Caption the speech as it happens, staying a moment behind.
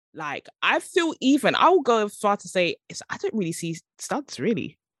Like, I feel even. I will go as far to say I don't really see studs,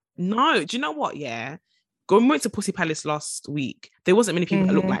 really. No, do you know what? Yeah. When we went to Pussy Palace last week, there wasn't many people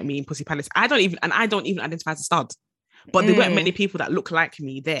that look like me in Pussy Palace. I don't even identify as a stud. But there weren't many people that look like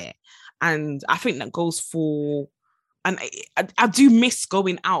me there. And I think that goes for, and I do miss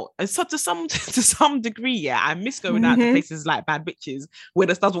going out. And so to some degree, yeah, I miss going out to places like Bad Bitches where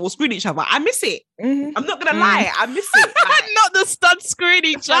the studs will screen each other. I miss it. I'm not gonna lie, I miss it. Like, not the studs screen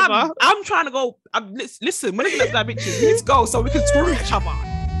each other. I'm trying to go. Listen, when it's like Bad Bitches, let's go so we can screw each other.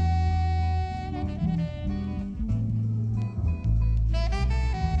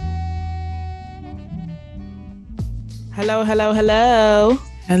 Hello.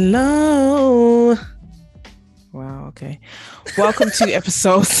 Wow, okay. Welcome to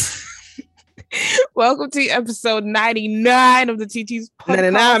episode 99 of the TT's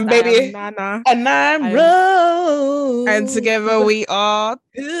podcast. 99, baby. Nana. And I'm Rose. And together we are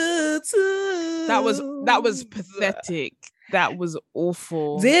good too. That was pathetic. That was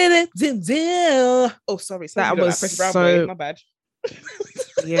awful. Oh, sorry. That was so... My bad.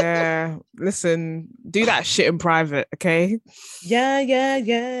 Yeah, listen, do that shit in private, okay? Yeah.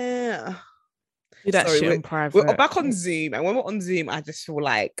 Do that shit in private. We're back on Zoom, and when we're on Zoom, I just feel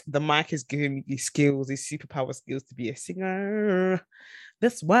like the mic is giving me these skills, these superpower skills to be a singer.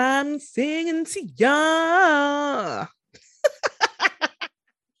 That's why I'm singing to ya.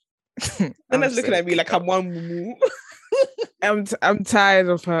 And that's looking at me like I'm one moo. I'm tired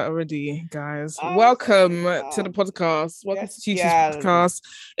of her already, guys. Welcome to the podcast. Welcome to TT's podcast.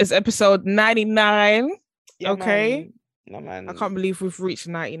 It's episode 99. Yeah, okay. Man. No, man. I can't believe we've reached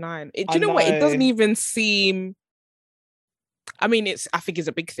 99. Do you know what? It doesn't even seem. I mean, I think it's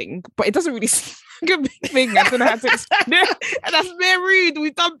a big thing, but it doesn't really seem like a big thing. I don't know how to explain it. And that's very rude.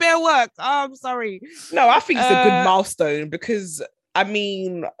 We've done bare work. Oh, I'm sorry. No, I think it's a good milestone because, I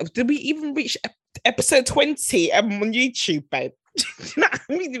mean, did we even reach episode 20 on YouTube, babe? You know what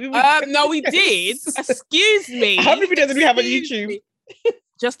I mean? No, we did. Excuse me. How many videos did we have on YouTube?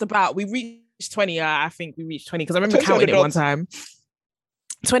 Just about. We reached 20. I think we reached 20 because I remember counting it one time.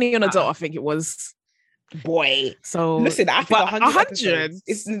 20 on adult, I think it was. Boy. So listen, I think 100.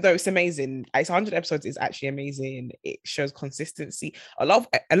 It's amazing. It's 100 episodes is actually amazing. It shows consistency. A lot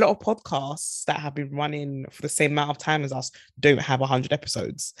of podcasts that have been running for the same amount of time as us don't have 100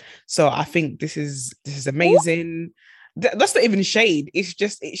 episodes. So I think this is amazing. That's not even shade. It's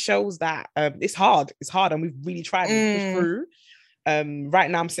just, it shows that it's hard, and we've really tried to push through.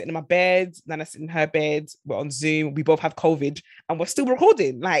 Right now I'm sitting in my bed, Nana's sitting in her bed, we're on Zoom, we both have COVID and we're still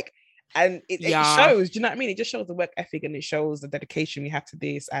recording, and it shows, do you know what I mean? It just shows the work ethic and it shows the dedication we have to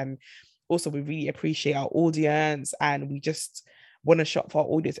this. And also we really appreciate our audience, and we just want to shop for our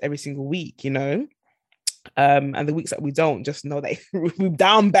audience every single week, you know? And the weeks that we don't, just know that we're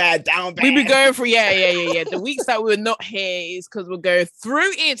down bad. We be going through, yeah. The weeks that we're not here is because we're going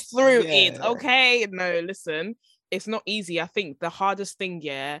through it. Okay, no, listen, it's not easy. I think the hardest thing,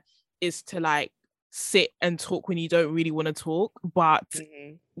 is to sit and talk when you don't really want to talk. But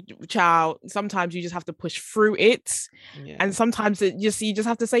child, sometimes you just have to push through it, and sometimes you just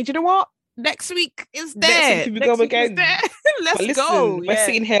have to say, do you know what? Next week is there. Next week we go again. Let's go. We're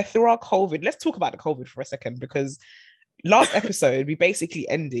sitting here through our COVID. Let's talk about the COVID for a second, because last episode we basically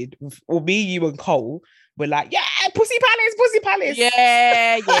ended with, or me, you, and Cole. We're like, Pussy Palace.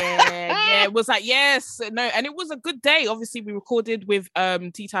 Yeah. It was like, yes, no, and it was a good day. Obviously, we recorded with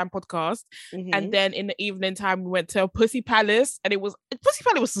Tea Time Podcast, and then in the evening time we went to Pussy Palace, and Pussy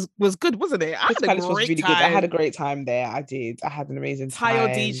Palace was good, wasn't it? Pussy Palace was really good. I had a great time there. I did. I had an amazing time.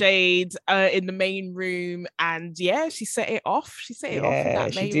 Tayo DJ'd in the main room, and she set it off. She set it off in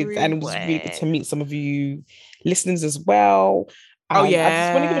that main room. And it was really good to meet some of you listeners as well. I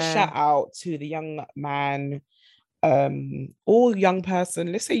just want to give a shout out to the young man, or young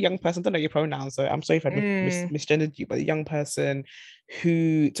person. Let's say young person. I don't know your pronouns, so I'm sorry if I misgendered you, but the young person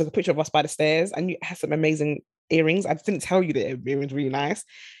who took a picture of us by the stairs, and you had some amazing earrings. I didn't tell you that earrings were really nice.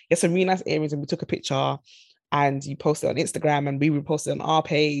 You had some really nice earrings, and we took a picture, and you posted on Instagram, and we reposted on our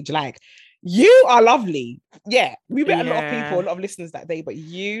page. You are lovely. Yeah, we met a lot of people, a lot of listeners that day, but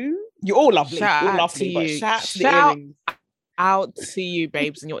you're all lovely. Shout out to the earrings. Out to you,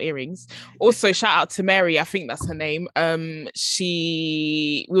 babes, and your earrings. Also, shout out to Mary. I think that's her name.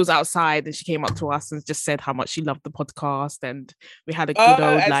 We was outside and she came up to us and just said how much she loved the podcast, and we had a good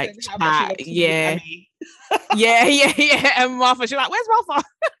old chat. Yeah. And Martha, she's like, "Where's Martha?"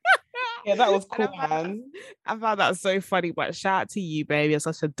 Yeah, that was cool, man. I found that so funny. But shout out to you, baby. You're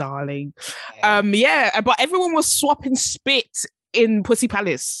such a darling. But everyone was swapping spit in Pussy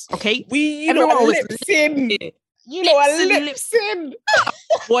Palace. Okay, Everyone was lit. You know, a lips in.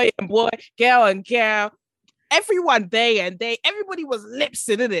 boy and boy, girl and girl. Everyone day and day, everybody was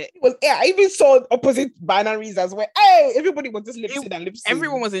lipsing, in it. I even saw opposite binaries as well. Hey, everybody was just lipsing and lipsing.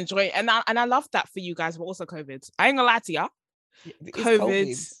 Everyone was enjoying, and I love that for you guys, but also COVID. I ain't gonna lie to you.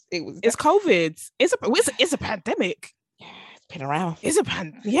 COVID. It's COVID. It's a pandemic. Yeah, it's been around.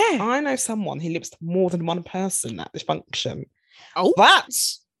 Yeah. I know someone who lipsed more than one person at this function. Oh, that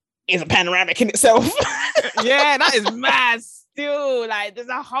is a panoramic in itself. Yeah, that is mad. Still, like, there's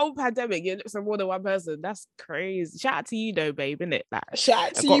a whole pandemic. You lips on more than one person. That's crazy. Shout out to you, though, babe. Innit? Like, shout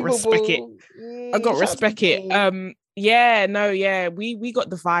out to you, respect it. I got respect it. Yeah, no, yeah. We got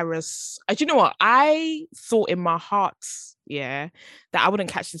the virus. Do you know what? I thought in my heart, yeah, that I wouldn't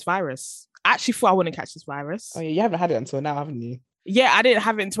catch this virus. I actually thought I wouldn't catch this virus. Oh yeah, you haven't had it until now, haven't you? Yeah, I didn't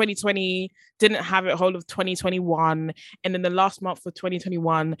have it in 2020, didn't have it whole of 2021. And then the last month of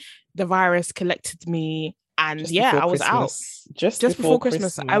 2021, the virus collected me. And I was out. Just before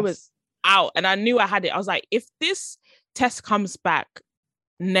Christmas, I was out. And I knew I had it. I was like, if this test comes back,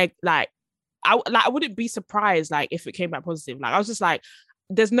 I wouldn't be surprised, like, if it came back positive. Like, I was just like,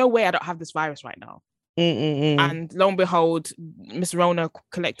 there's no way I don't have this virus right now. And lo and behold, Miss Rona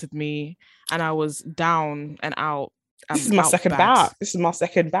collected me and I was down and out. This is my second bout. Do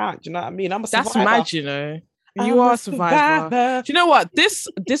you know what I mean? I'm a survivor. That's mad, you know. You are a survivor. Do you know what? This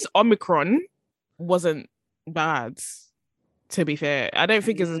Omicron wasn't bad, to be fair. I don't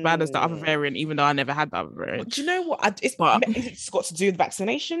think it's as bad as the other variant, even though I never had the other variant. Do you know what? It's got to do with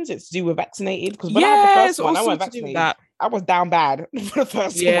vaccinations. It's to do with vaccinated. Because when I had the first one, I wasn't vaccinated. I was down bad for the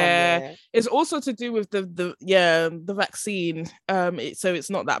first one. Yeah, it's also to do with the vaccine. So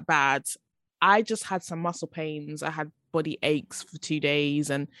it's not that bad. I just had some muscle pains. I had body aches for 2 days,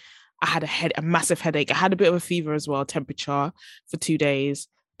 and I had a massive headache. I had a bit of a fever as well, temperature for 2 days.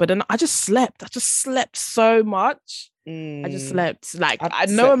 But then I just slept. So much. I just slept. Like,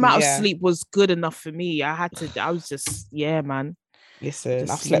 no amount of sleep was good enough for me. I was just, yeah, man. Listen,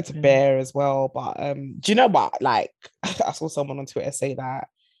 I've slept a bear as well. But do you know what? Like, I saw someone on Twitter say that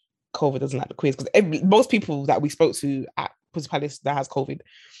COVID doesn't like the quiz, because most people that we spoke to at Pussy Palace that has COVID.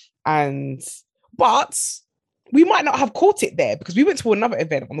 But we might not have caught it there because we went to another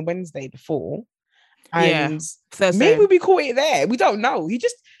event on the Wednesday before. And maybe we caught it there. We don't know. You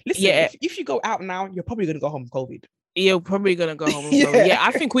just listen. Yeah. If you go out now, you're probably gonna go home with COVID. You're probably gonna go home with COVID. Yeah,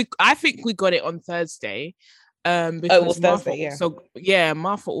 I think we got it on Thursday. Because it was Thursday,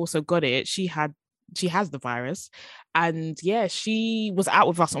 Martha also got it. She has the virus, and she was out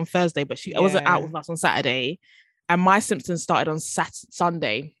with us on Thursday, but she wasn't out with us on Saturday. And my symptoms started on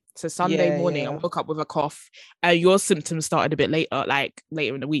Sunday. So Sunday morning, I woke up with a cough. Your symptoms started a bit later, like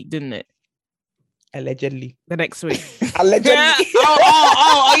later in the week, didn't it? Allegedly. The next week. Allegedly.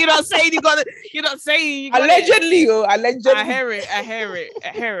 Oh, you're not saying you got it. You're not saying you got allegedly, it. Allegedly. I hear it. I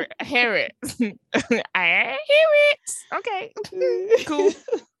hear it. Okay.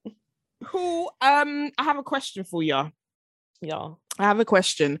 Cool. I have a question for you. Yeah. I have a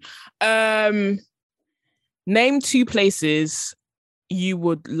question. Name 2 places you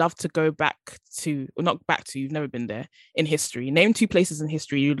would love to go back to, or not back to, you've never been there, in history. Name 2 places in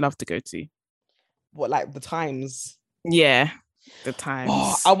history you'd love to go to. What, like the times? Yeah, the times.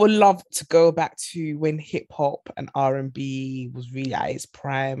 Oh, I would love to go back to when hip hop and R&B was really at its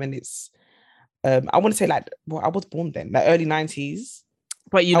prime, and it's I want to say, like, well, I was born then, like early 90s.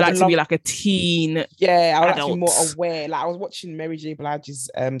 But you'd like to be like a teen. Yeah, I would like to be more aware. Like, I was watching Mary J. Blige's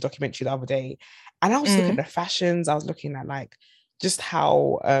documentary the other day, and I was looking at the fashions. I was looking at, like, just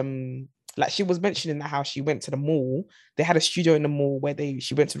how like, she was mentioning that how she went to the mall. They had a studio in the mall where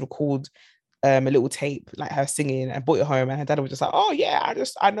she went to record a little tape, like her singing, and brought it home, and her dad was just like, oh yeah,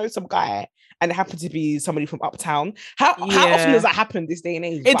 I know some guy, and it happened to be somebody from Uptown. How often does that happen this day and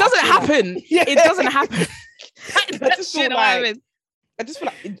age? It doesn't happen. It doesn't happen.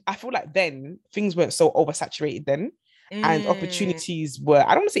 I feel like then things weren't so oversaturated then, and opportunities were,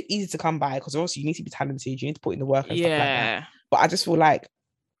 I don't want to say easy to come by, because obviously you need to be talented, you need to put in the work and stuff like that. But I just feel like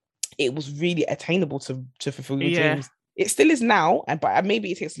it was really attainable to fulfill your dreams. It still is now, but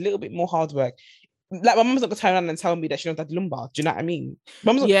maybe it takes a little bit more hard work. Like, my mum's not gonna turn around and tell me that she knows that Lumba. Do you know what I mean?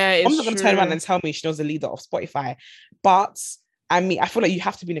 Mum's not gonna turn around and tell me she knows the leader of Spotify. But I mean, I feel like you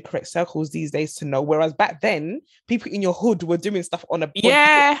have to be in the correct circles these days to know. Whereas back then, people in your hood were doing stuff on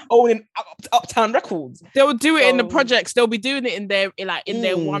owning Uptown Records. They'll do it in the projects. They'll be doing it in their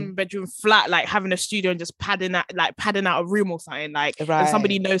their 1-bedroom flat, like having a studio and just padding out a room or something. Like, and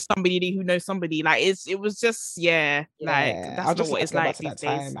somebody knows somebody who knows somebody. Like, it was just like, that's not what it's like these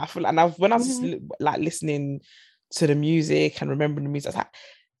days. I feel like when I was just like listening to the music and remembering the music, I was like,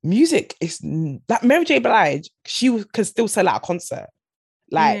 music is like Mary J. Blige. Can still sell out a concert.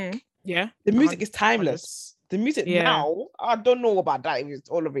 Like, yeah, the music is 100. timeless. The music now, I don't know about that. If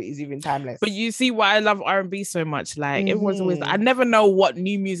all of it is even timeless. But you see why I love R&B so much. Like, everyone's always, I Mhm. never know what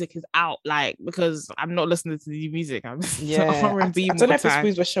new music is out. Like, because I'm not listening to new music. I'm R&B I more don't know if this time.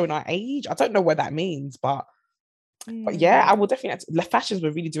 means we're showing our age. I don't know what that means, but yeah, I will definitely. The fashions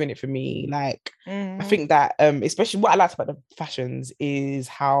were really doing it for me. Like, I think that especially what I liked about the fashions is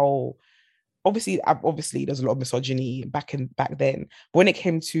how obviously there's a lot of misogyny back then. But when it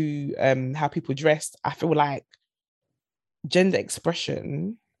came to how people dressed, I feel like gender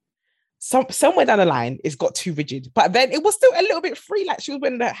expression somewhere down the line it's got too rigid, but then it was still a little bit free. Like, she was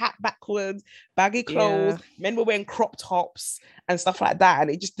wearing the hat backwards, baggy clothes, men were wearing crop tops and stuff like that,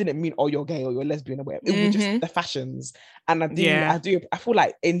 and it just didn't mean, oh, you're gay or you're lesbian or whatever. It was just the fashions. And I feel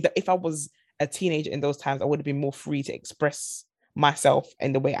like if I was a teenager in those times, I would have been more free to express myself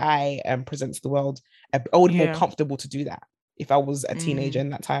in the way I present to the world. I would be more comfortable to do that if I was a teenager in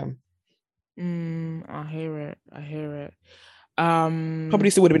that time. I hear it. Probably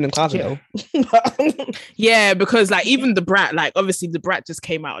still would have been in closet though. Yeah, because like even The Brat, like obviously The Brat just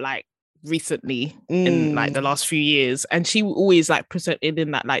came out like recently in like the last few years, and she always like presented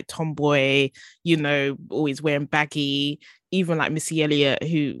in that like tomboy, you know, always wearing baggy. Even like Missy Elliott,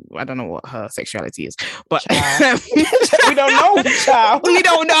 who I don't know what her sexuality is, but we don't know, child. We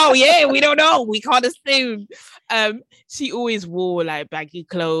don't know. Yeah, we don't know. We can't assume. She always wore like baggy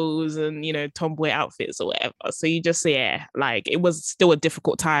clothes and, you know, tomboy outfits or whatever. So you just like it was still a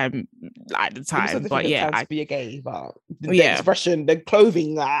difficult time at the time. But yeah, to be a gay, but the expression, the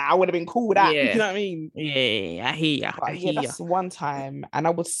clothing, I would have been cool with that. You know what I mean? Yeah, I hear you. That's one time, and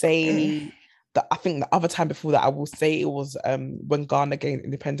I would say. I think the other time before that, I will say it was when Ghana gained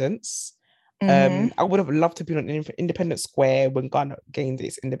independence. I would have loved to be on Independence Square when Ghana gained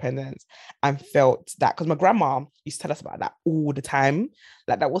its independence, and felt that, because my grandma used to tell us about that all the time.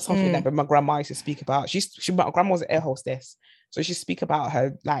 Like, that was something that my grandma used to speak about. My grandma was an air hostess, so she speak about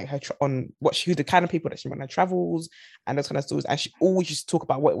her who the kind of people that she went on her travels and those kind of stories. And she always used to talk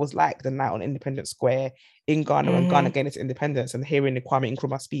about what it was like the night on Independence Square in Ghana when Ghana gained its independence, and hearing the Kwame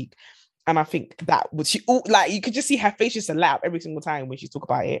Nkrumah speak. And I think that was you could just see her face just light up every single time when she talk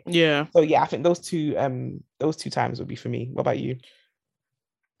about it. Yeah. So yeah, I think those two times would be for me. What about you?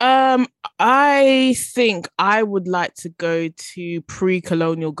 I think I would like to go to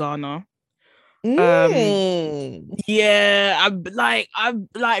pre-colonial Ghana. Yeah, I've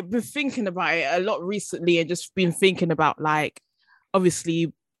been thinking about it a lot recently, and just been thinking about, like,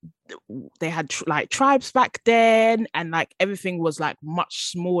 obviously they had like tribes back then, and like everything was like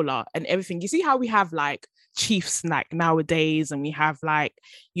much smaller and everything. You see how we have like chiefs like nowadays, and we have like,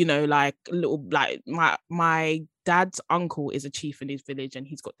 you know, like little, like my dad's uncle is a chief in his village, and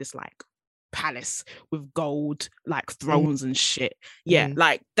he's got this like palace with gold like thrones and shit.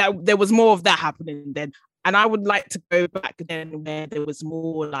 Like that, there was more of that happening then, and I would like to go back then where there was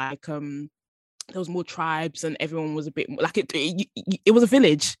more like there was more tribes, and everyone was a bit more, like it was a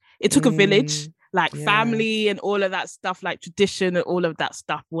village. It took a village, like family and all of that stuff, like tradition and all of that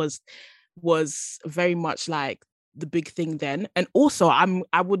stuff was very much like the big thing then. And also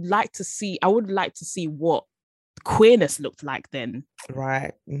I would like to see what queerness looked like then.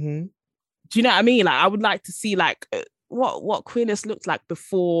 Right. Do you know what I mean? Like, I would like to see like what queerness looked like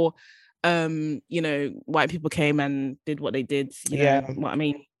before you know, white people came and did what they did. You know what I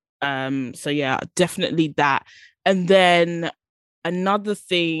mean? So yeah, definitely that. And then another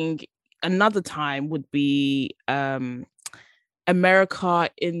time would be America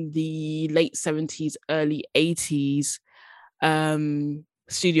in the late 70s, early 80s,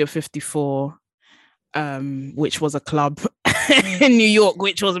 Studio 54, which was a club in New York,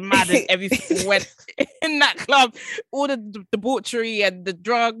 which was mad, and everything went in that club, all the debauchery and the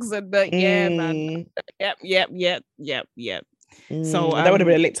drugs and the man. Yep. So that would have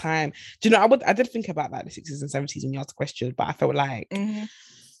been a lit time. Do you know, I did think about that, the 60s and 70s, when you asked the question, but I felt like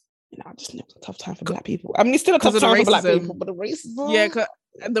you know, just it was a tough time for Black people. I mean, it's still a tough time for Black people, but the racism. Yeah,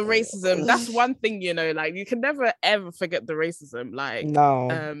 the racism. That's one thing, you know, like you can never ever forget the racism. Like,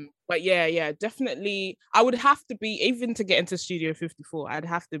 no. But yeah, definitely. I would have to be, even to get into Studio 54, I'd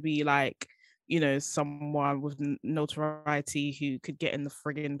have to be like, you know, someone with notoriety who could get in the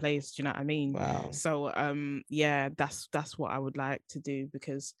friggin' place. Do you know what I mean? Wow. So yeah, that's what I would like to do,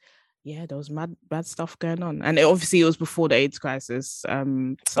 because yeah, there was bad stuff going on, and it was before the AIDS crisis.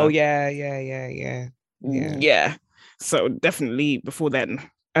 So yeah. So definitely before then.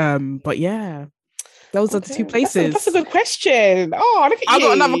 But yeah, those are the two places. That's a good question. Oh, look at you. I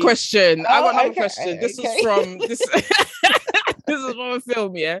got another question. This is from this. this is from a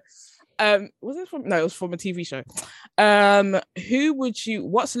film, yeah. Was it from? No, it was from a TV show.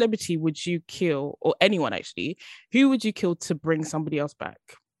 What celebrity would you kill, or anyone actually? Who would you kill to bring somebody else back?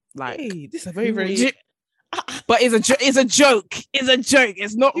 Like, hey, this is a very. But it's a joke. It's a joke.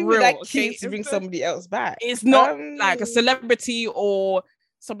 It's not You real. would Okay, to bring somebody else back. It's not like a celebrity or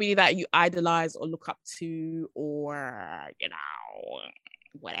somebody that you idolize or look up to, or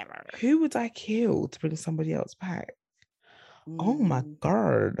whatever. Who would I kill to bring somebody else back? Oh my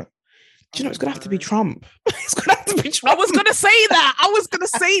god. Do you know it's gonna have to be Trump? It's gonna have to be Trump. I was gonna say that. I was going to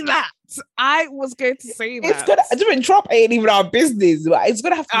say that. It's gonna. I mean, Trump ain't even our business. But it's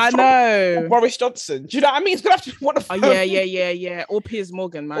gonna have to. Be Trump know. or Boris Johnson. Do you know what I mean? It's gonna have to be one of them. Yeah. Or Piers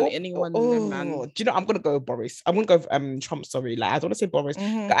Morgan, man. Anyone. Man. Do you know? I'm gonna go with Boris. I'm gonna go with Trump. Sorry, like I don't want to say Boris.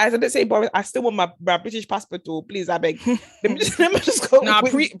 Guys, I didn't say Boris. I still want my British passport. Too. Please, I beg. let me just go. Nah,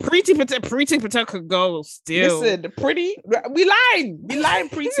 Preeti Patel could go still. Listen, Pretty. We lying,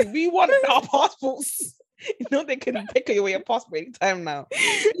 Preeti. We want our passports. You know they can take away your passport anytime now.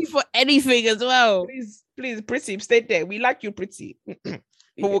 For anything as well. Please, Pretty, stay there. We like you, Pretty. But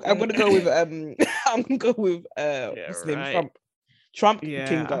I'm gonna go with what's his name? Trump. Trump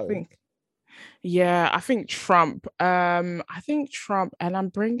can go. I think Trump. And I'm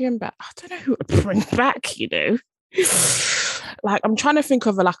bringing back. I don't know who to bring back. Like I'm trying to think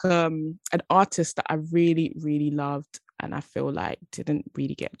of an artist that I really, really loved, and I feel like didn't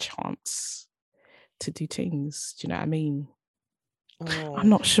really get a chance to do things. Do you know what I mean? Oh. I'm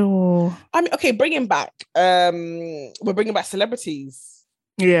not sure. I mean, okay, bring him back. We're bringing back celebrities.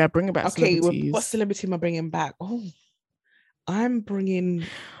 Yeah, bringing back. Okay, what celebrity am I bringing back? Oh, I'm bringing.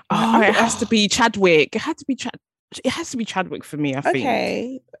 It has to be Chadwick. It has to be Chadwick for me. I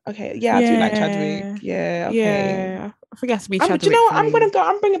think. Okay. Yeah, I do like Chadwick. Yeah. Okay. Yeah, I think it has to be Chadwick. Do you know what? I'm bringing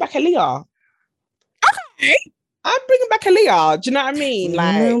back Aaliyah. Okay. I'm bringing back Aaliyah. Do you know what I mean?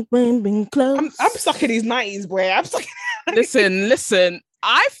 Like, I'm stuck in these 90s, boy. I'm stuck. Listen.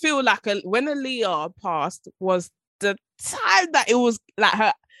 I feel like when Aaliyah passed was the time that it was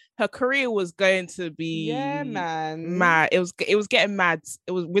like her career was going to be mad. It was getting mad.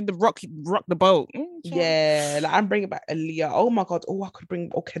 It was with the rock the boat. Like I'm bringing back Aaliyah. Oh my god. Oh, I could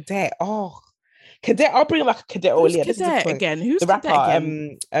bring Cadet. Cadet. I'll bring back a Cadet or Aaliyah. Cadet again? Who's the rapper?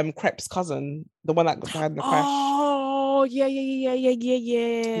 Again? Crep's cousin, the one that got died in the crash. Oh yeah. Yeah,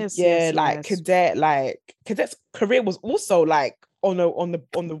 like Cadet. Like Cadet's career was also like on the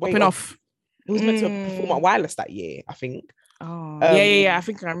way off. He was meant to perform at Wireless that year, I think. Oh, yeah. I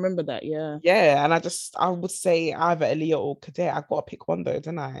think I remember that. Yeah. Yeah, and I would say either Aaliyah or Cadet. I gotta pick one though,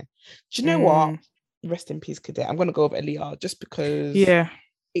 don't I? Do you know what? Rest in peace, Cadet. I'm gonna go with Aaliyah just because. Yeah.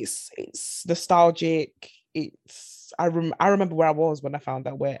 It's nostalgic. I remember where I was when I found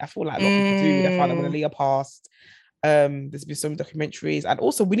out. Where I feel like a lot of people do. They found out when Aaliyah passed. There's been some documentaries, and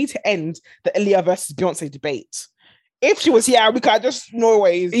also we need to end the Aaliyah versus Beyonce debate. If she was here, we could just no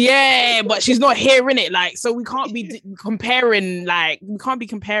ways. Yeah, but she's not here in it. Like, so we can't be comparing. Like, we can't be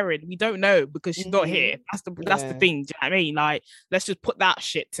comparing. We don't know because she's not here. That's the thing. Do you know what I mean? Like, let's just put that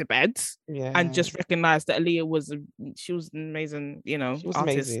shit to bed and just recognize that Aaliyah was an amazing, she was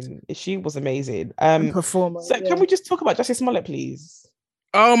artist. Amazing. She was amazing. Performer. So can we just talk about Jussie Smollett, please?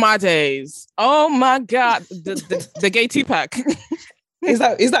 Oh my days! Oh my god! The gay Tupac. Is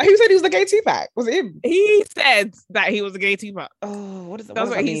that who said he was the gay Tupac? Was it him? He said that he was a gay Tupac. Oh, what is that? That's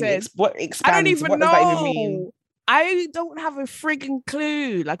what he said. I don't even know. Does that even mean? I don't have a frigging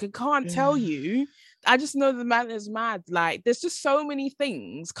clue. Like I can't tell you. I just know the man is mad. Like there's just so many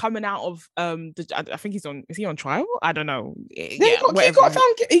things coming out of I think is he on trial? I don't know. He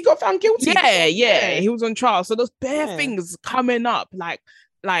got found guilty. Yeah. He was on trial. So there's bare things coming up.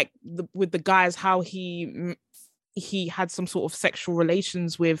 With the guys, how he had some sort of sexual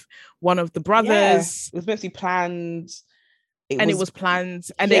relations with one of the brothers. It was meant to be planned. It was planned,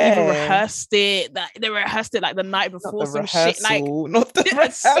 and they even rehearsed it. They rehearsed it like the night before shit. Like, not the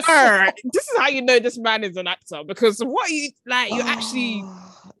rehearsal. Sir, this is how you know this man is an actor, because what you actually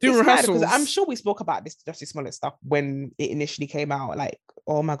do rehearsals. I'm sure we spoke about this Jussie Smollett stuff when it initially came out. Like,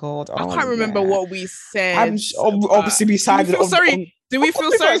 oh my god, I can't remember what we said. Obviously we sided. Sorry. Do we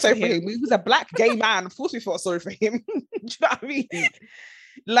feel sorry for him? He was a black gay man. Of course we felt sorry for him. Do you know what I mean?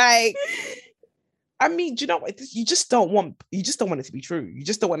 Like, I mean, do you know what? You just don't want it to be true. You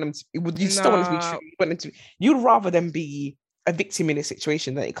just don't want them to. Just don't want it to be true. You want them to. You'd rather them be a victim in a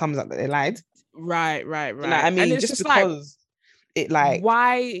situation that it comes out that they lied. Right. You know what I mean, just because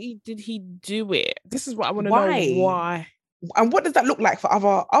why did he do it? This is what I want to know. Why? And what does that look like for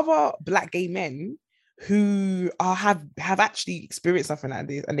other black gay men who have actually experienced something like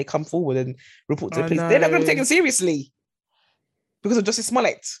this, and they come forward and report to the police? They're not going to be taken seriously. because of Justice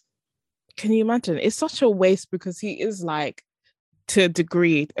Smollett. Can you imagine? It's such a waste because he is like, to a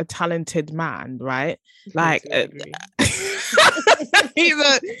degree, a talented man, right? Like, I've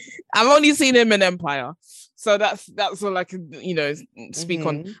only seen him in Empire, so that's all I can, speak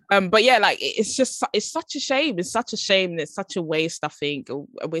on. But yeah, like it's such a shame. It's such a shame, and it's such a waste. I think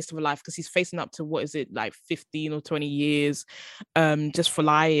a waste of a life because he's facing up to what is it, like 15 or 20 years, just for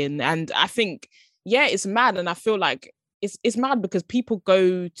lying. And I think, yeah, it's mad, and I feel like it's mad because people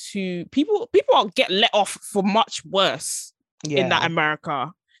get let off for much worse in that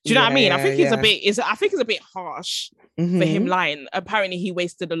America. Do you know what I mean? I think it's a bit harsh for him lying. Apparently he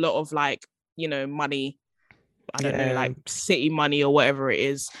wasted a lot of like, money. I don't know, like city money or whatever it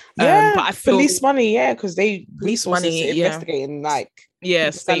is. Yeah, but I feel police money, because they resources money, to investigating like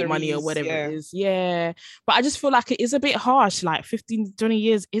state money or whatever it is. Yeah. But I just feel like it is a bit harsh. Like 15 to 20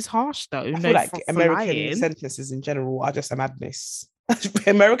 years is harsh though. I feel like American sentences in general are just a madness.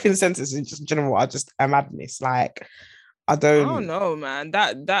 American sentences in just general are just a madness. Like I don't know, man.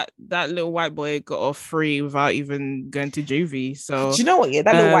 That little white boy got off free without even going to juvie. So do you know what? Yeah,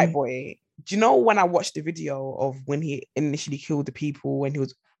 that little white boy. Do you know when I watched the video of when he initially killed the people, when he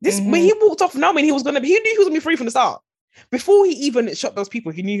was when he walked off, knowing he knew he was gonna be free from the start. Before he even shot those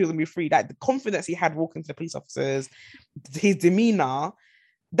people, he knew he was gonna be free. Like the confidence he had walking to the police officers, his demeanor.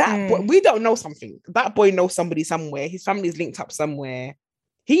 That boy, we don't know something. That boy knows somebody somewhere. His family is linked up somewhere.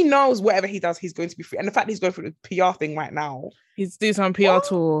 He knows whatever he does, he's going to be free. And the fact he's going through the PR thing right now. He's doing some PR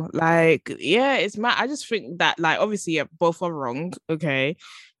tour. Like, yeah, it's mad. I just think that, like, obviously, both are wrong, okay?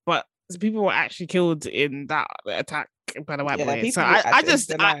 But people were actually killed in that attack by the white boy. So I just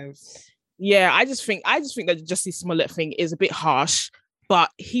think that Justice Smollett thing is a bit harsh,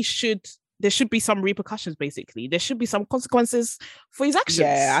 but there should be some repercussions, basically. There should be some consequences for his actions.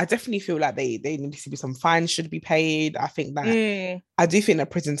 Yeah, I definitely feel like they need to be some fines should be paid. I think that I do think that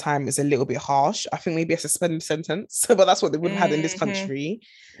prison time is a little bit harsh. I think maybe a suspended sentence, but that's what they would have had in this country.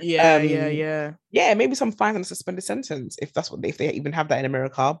 Yeah, maybe some fines and a suspended sentence if they even have that in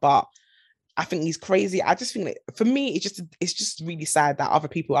America. But I think he's crazy. I just think that for me, it's just really sad that other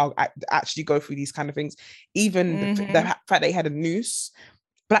people actually go through these kind of things. Even the fact that he had a noose.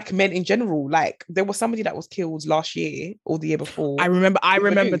 Black men in general, like there was somebody that was killed last year or the year before. I remember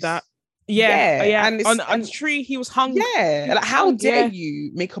that. Yeah. And on the tree, he was hung. Yeah, like how dare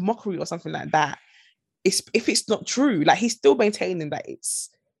you make a mockery or something like that? If it's not true, like he's still maintaining that this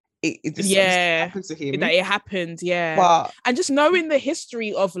happened to him. That it happened, and just knowing the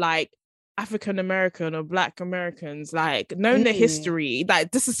history of like African American or Black Americans, like knowing the history,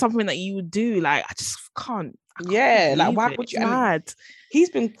 like this is something that you would do. Like I just can't. Like why would you? Mad. He's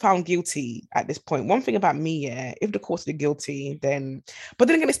been found guilty at this point. One thing about me, if the courts are guilty, then but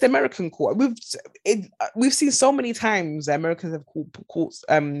then again, it's the American court. We've seen so many times that Americans have courts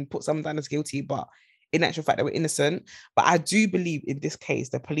put someone down as guilty, but in actual fact they were innocent. But I do believe in this case,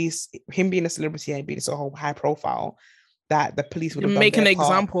 the police, him being a celebrity and being so high profile, that the police would have make an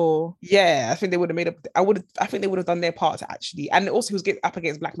example. Yeah, I think they would have I think they would have done their part to actually, and also he was up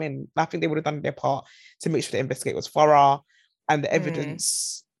against Black men. I think they would have done their part to make sure the investigate was thorough and the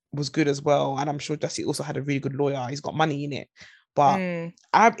evidence was good as well. And I'm sure Jussie also had a really good lawyer. He's got money in it. But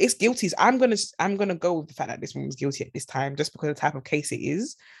it's guilty. So I'm gonna go with the fact that this one was guilty at this time, just because of the type of case it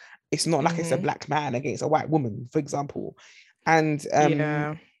is. It's not like it's a Black man against a white woman, for example. And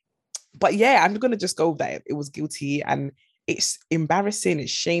but yeah, I'm gonna just go with that it was guilty, and it's embarrassing, it's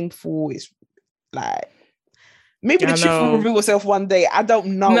shameful, it's like maybe the truth will reveal itself one day. I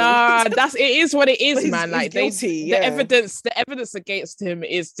don't know. Nah, it is what it is, man. Like guilty, the evidence against him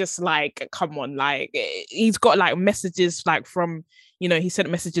is just like, come on, like he's got like messages like from, he sent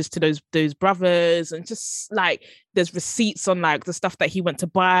messages to those brothers, and just like there's receipts on like the stuff that he went to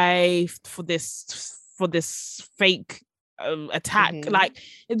buy for this fake attack. Like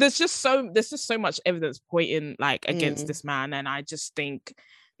there's just so much evidence pointing like against this man, and I just think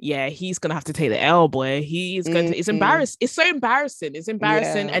he's gonna have to take the L, boy. He's going to. It's embarrassing. It's so embarrassing. It's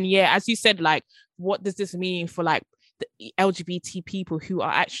embarrassing. And as you said, like what does this mean for like the LGBT people who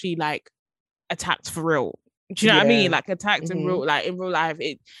are actually like attacked for real? Do you know what I mean? Like attacked in real life,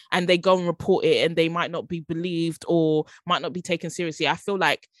 and they go and report it, and they might not be believed or might not be taken seriously. I feel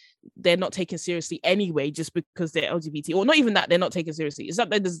like they're not taken seriously anyway, just because they're LGBT, or not even that they're not taken seriously. It's not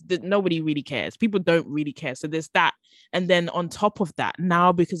that nobody really cares. People don't really care. So there's that, and then on top of that,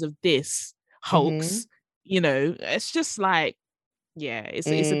 now because of this hoax, it's just like,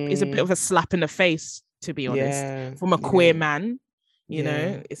 it's a bit of a slap in the face, to be honest, from a queer man.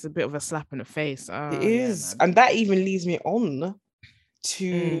 It's a bit of a slap in the face. It is, and that even leads me on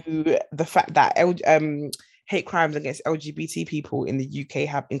to the fact that hate crimes against LGBT people in the UK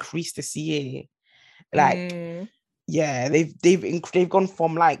have increased this year. Like, yeah, they've gone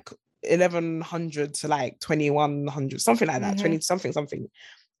from like 1100 to like 2100, something like that, 20 something.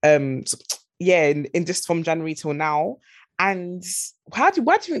 Yeah, in just from January till now. And why do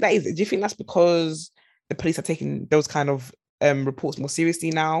you think that is? Do you think that's because the police are taking those kind of reports more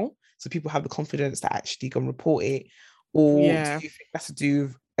seriously now, so people have the confidence to actually go and report it, or do you think that's to do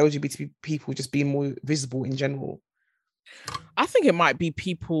with LGBT people just being more visible in general? I think it might be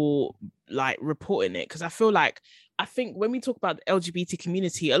people like reporting it, because I think when we talk about the LGBT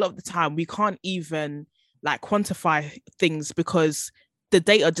community, a lot of the time we can't even like quantify things because the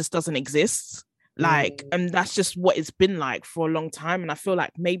data just doesn't exist. Like, and that's just what it's been like for a long time. And I feel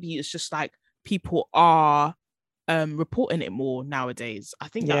like maybe it's just like people are reporting it more nowadays. I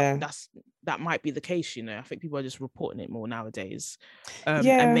think that might be the case, you know. I think people are just reporting it more nowadays.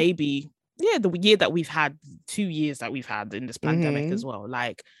 And maybe the year that we've had, 2 years that we've had in this pandemic as well,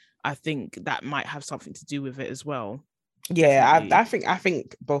 like I think that might have something to do with it as well. I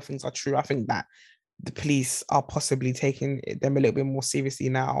think both things are true. I think that the police are possibly taking them a little bit more seriously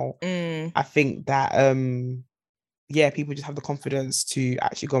now. I think that people just have the confidence to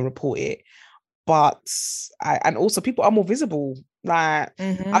actually go and report it. But and also people are more visible. Like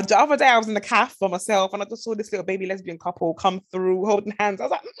the other day I was in the cafe by myself and I just saw this little baby lesbian couple come through holding hands. I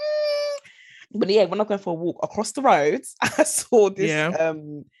was like, But yeah, when I was going for a walk across the road, I saw this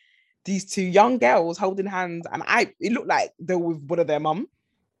these two young girls holding hands, and it looked like they were with one of their mum.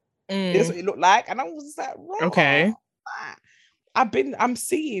 That's what it looked like, and I was like, okay. I'm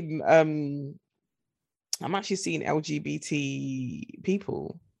actually seeing LGBT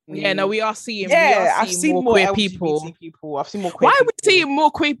people. Yeah, no, we are seeing. Yeah, I've seen more queer people. I've seen more queer. Why are we seeing more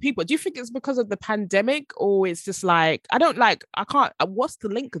queer people? Do you think it's because of the pandemic, or it's just like I can't? What's the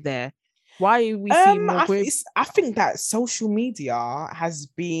link there? Why are we seeing more queer? I think that social media has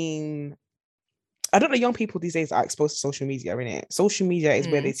been. I don't know. Young people these days are exposed to social media, innit? Social media is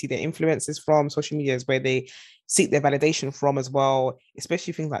where they see their influences from. Social media is where they seek their validation from as well,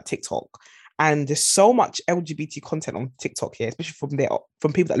 especially things like TikTok. And there's so much LGBT content on TikTok here, especially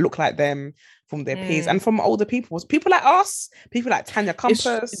from people that look like them, from their peers, and from older people like us, people like Tanya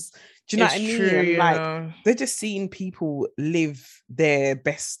Compass. Do you know what I mean? True, and like they're just seeing people live their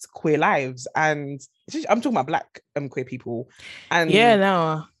best queer lives, and I'm talking about Black queer people. And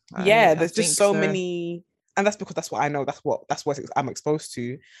there's just so many, and that's because that's what I know. That's what I'm exposed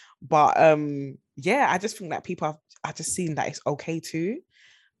to. But I just think that people are just seeing that it's okay too.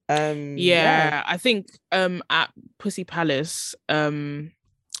 I think at Pussy Palace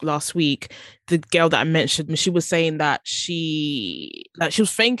last week, the girl that I mentioned, she was saying that she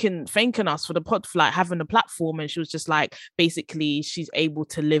was thanking us for the pod, for like having a platform, and she was just like, basically she's able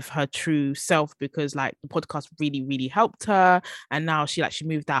to live her true self because like the podcast really really helped her, and now she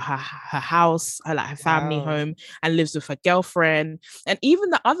moved out her house, her family home, and lives with her girlfriend. And even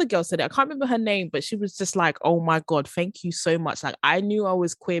the other girl said it, I can't remember her name, but she was just like, oh my god, thank you so much. Like, I knew I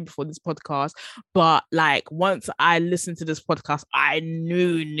was queer before this podcast, but like once I listened to this podcast, I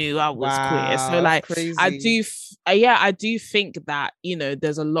knew I was queer. So like crazy. I do think that, you know,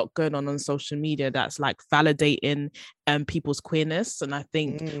 there's a lot going on social media that's like validating people's queerness. And I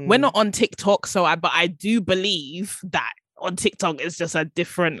think we're not on TikTok, but I do believe that on TikTok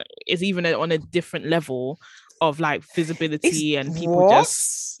it's even on a different level of like visibility, and people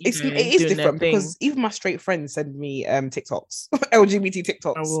it is different because even my straight friends send me TikToks, LGBT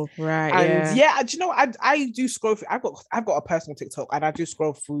TikToks. Oh, right. And do you know, I do scroll through, I've got a personal TikTok, and I do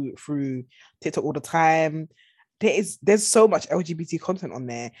scroll through TikTok all the time. There's so much LGBT content on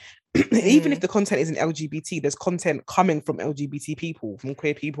there. Even if the content isn't LGBT, there's content coming from LGBT people, from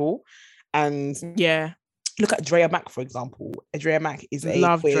queer people. And look at Drea Mack, for example. Drea Mack is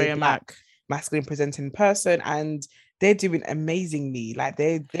a queer Black masculine presenting person, and they're doing amazingly. Like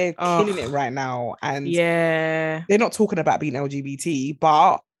they're killing it right now. And they're not talking about being LGBT,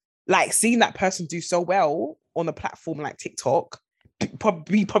 but like seeing that person do so well on a platform like TikTok,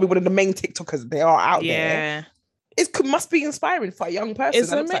 probably one of the main TikTokers they are out there. It must be inspiring for a young person.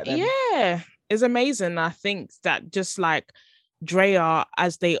 It's amazing. I think that just like Drea,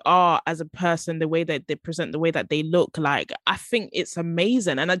 as they are as a person, the way that they present, the way that they look, like I think it's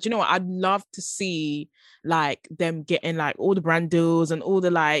amazing. And do you know what, I'd love to see like them getting like all the brand deals and all the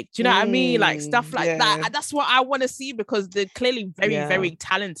like, do you know what I mean, like stuff like that. That's what I want to see, because they're clearly very very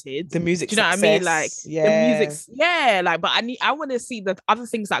talented. The music, do you know what I mean, like the music's like, but I want to see the other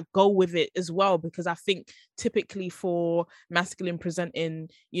things that go with it as well, because I think typically for masculine presenting,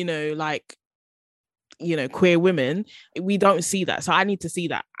 you know, like queer women, we don't see that. So I need to see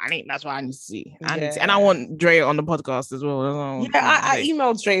that. I think that's what I need to see. And I Yeah. want Drea on the podcast as well. I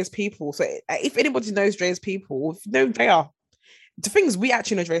emailed Drea's people. So if anybody knows Drea's people, if you know Drea, the thing is, we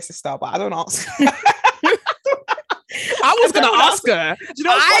actually know Drea's sister, but I don't ask. I was gonna ask her. Do you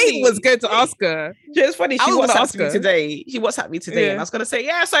know what's funny? I was going to ask her. You know, it's funny. She WhatsApped me today. She WhatsApped me today, and I was gonna say,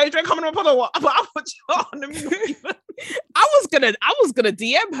 yeah, sorry, Drea coming on the pod, but I put you on the mute. I was gonna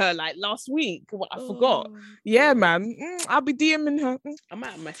DM her like last week. I forgot. Yeah, man. I'll be DMing her. I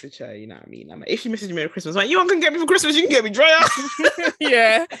might message her. You know what I mean? If she messages me at Christmas, like, you want to get me for Christmas, you can get me Drea.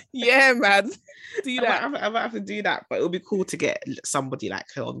 yeah, man. Do that. I might have to do that, but it'll be cool to get somebody like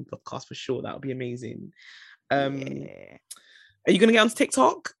her on the podcast for sure. That would be amazing. Are you gonna get onto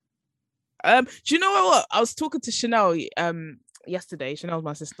TikTok? Do you know what? I was talking to Chanel yesterday. Chanel's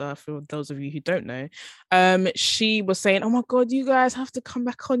my sister, for those of you who don't know. She was saying, oh my god, you guys have to come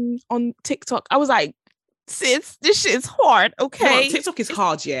back on TikTok. I was like, sis, this shit is hard. Okay, TikTok is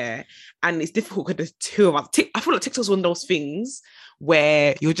hard, yeah, and it's difficult because there's two of us. I feel like TikTok's one of those things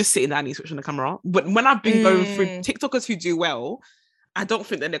where you're just sitting there and you switch on the camera. But when I've been going through TikTokers who do well, I don't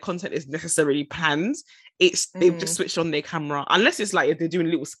think that their content is necessarily planned. It's they've just switched on their camera, unless it's like if they're doing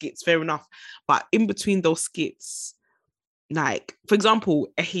little skits, fair enough. But in between those skits, like for example,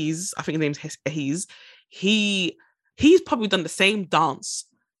 Ehiz, I think his name's Ehiz, he's probably done the same dance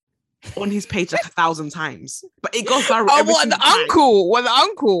on his page like 1,000 times, but it goes viral. The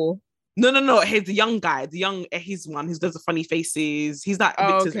uncle? No. He's the young guy, the young Ehiz one who does the funny faces. He's like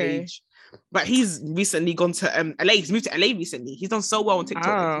Victor's age. But he's recently gone to LA. He's moved to LA recently. He's done so well on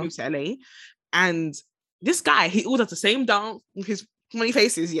TikTok. He's moved to LA. And this guy, he all does the same dance with his funny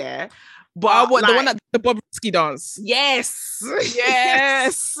faces, yeah. But the one that the Bobrisky dance. Yes. Right,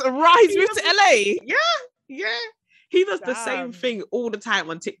 he's moved to LA. Yeah. He does the same thing all the time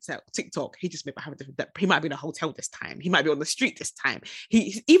on TikTok. He just might have a different. He might be in a hotel this time. He might be on the street this time.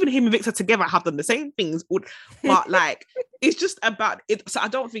 Even him and Victor together have done the same things. But like, it's just about it. So I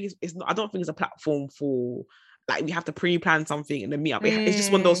don't think it's not. I don't think it's a platform for like we have to pre-plan something and then meet up. It's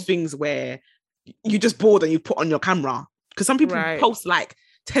just one of those things where you just bored and you put on your camera, because some people post like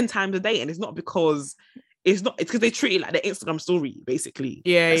 10 times a day, and it's not because it's because they treat it like their Instagram story basically.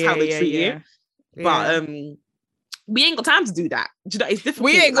 That's how they treat it. But we ain't got time to do that. Do you know, it's difficult.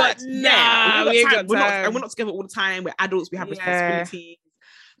 We ain't got time. We're not together all the time. We're adults. We have responsibilities.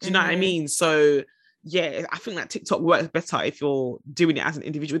 Do you know what I mean? So yeah, I think that TikTok works better if you're doing it as an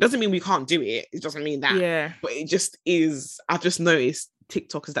individual. It doesn't mean we can't do it. It doesn't mean that. Yeah. But it just is. I've just noticed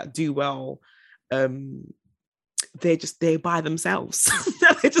TikTokers that do well, they're by themselves.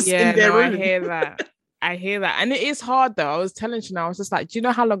 They're just in their room. I hear that. And it is hard though. I was telling you now, I was just like, do you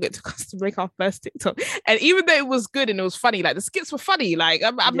know how long it took us to make our first TikTok? And even though it was good and it was funny, like the skits were funny, like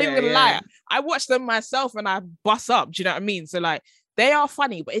I'm not even gonna lie. I watched them myself and I bust up. Do you know what I mean? So like they are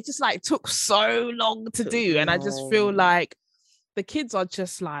funny, but it just like took so long to do. And I just feel like the kids are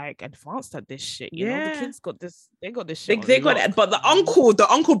just like advanced at this shit. You know, the kids got this, they got this shit. They got it. But the Uncle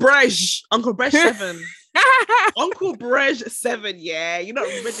Brej 7. Uncle Brej 7, yeah, you're not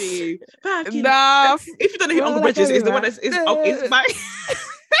ready. Nah, if you don't know who Uncle Brej is the one that is my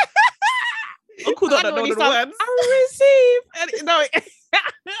Uncle don't know the words. I receive. No,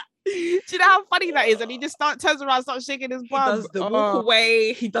 do you know how funny that is? And he just turns around, starts shaking his bum. He does the walk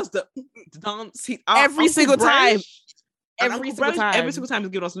away. He does the dance. Every single time. Every single time he's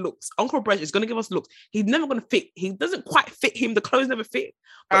giving us looks. Uncle Brej is going to give us looks. He's never going to fit. He doesn't quite fit him. The clothes never fit.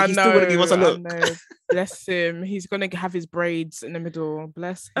 But he's still going to give us a look. Bless him. He's going to have his braids in the middle.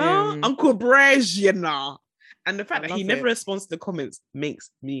 Bless him. Uncle Brej, you know. And the fact that he never responds to the comments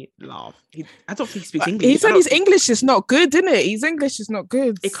makes me laugh. I don't think he speaks English. He said his English is not good, didn't it? His English is not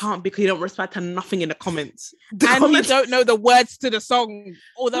good. It can't be because he don't respond to nothing in the comments. He don't know the words to the song,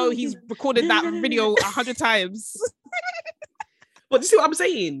 although he's recorded that video 100 times. But do you see what I'm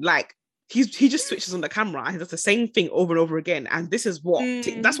saying? Like, he just switches on the camera and he does the same thing over and over again. And this is what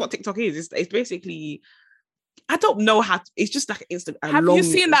that's what TikTok is. It's basically, I don't know how. It's just like instant. Have you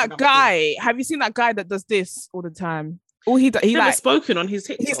seen that guy? Have you seen that guy that does this all the time? All he never like spoken on his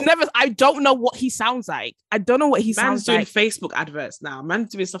TikTok. He's never. I don't know what he sounds like. I don't know what he sounds like. Man's doing Facebook adverts now.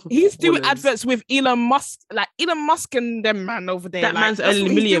 Man's doing stuff. He's doing adverts with Elon Musk, like Elon Musk and them man over there. That man's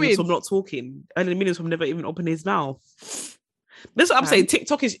earning millions from not talking. Earning millions from never even opening his mouth. That's what I'm saying.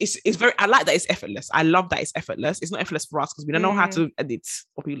 TikTok is very. I like that it's effortless. I love that it's effortless. It's not effortless for us because we don't know how to edit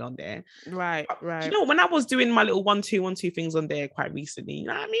popular on there. Right. You know, when I was doing my little 1-2 things on there quite recently, you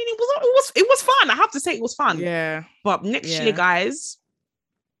know what I mean, it was fun. I have to say it was fun. Yeah. But next year, guys,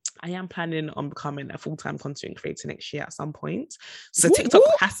 I am planning on becoming a full-time content creator next year at some point. So TikTok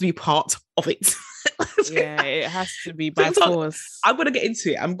has to be part of it. Yeah, it has to be So by it's not- force. I'm gonna get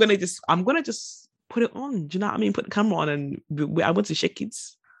into it. I'm gonna just put it on. Do you know what I mean? Put the camera on, and I want to shake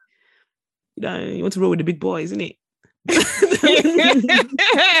kids. You know, you want to roll with the big boys, isn't it?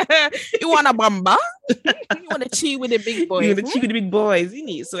 You want a bamba? You want to chew with the big boys? You want to chew with the big boys, isn't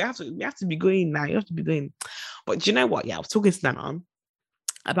it? So we have to be going now. You have to be going. But do you know what? Yeah, I was talking to Nana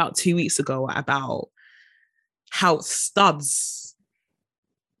about 2 weeks ago about how studs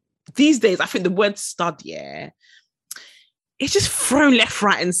these days. I think the word stud, yeah, it's just thrown left,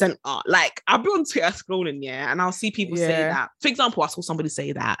 right, and center. Like I'll be on Twitter scrolling, yeah, and I'll see people say that. For example, I saw somebody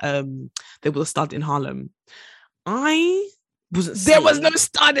say that there was a stud in Harlem. I wasn't. There was no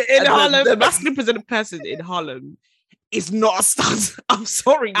stud in Harlem. The masculine presented person in Harlem is not a stud. I'm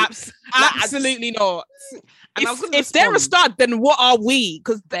sorry. Absolutely not. And If they're a stud, then what are we?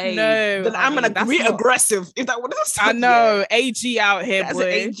 Because then I'm an aggressive. Is that what it's? I know, AG out here, that's boy.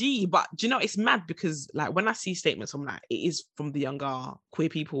 An AG, but do you know it's mad because like when I see statements from like it is from the younger queer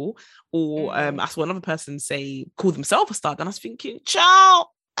people, or I saw another person call themselves a stud, and I was thinking, ciao.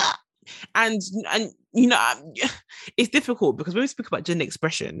 And you know, it's difficult because when we speak about gender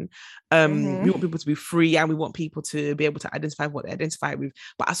expression, we want people to be free and we want people to be able to identify what they identify with.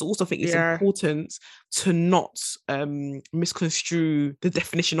 But I also think it's important to not misconstrue the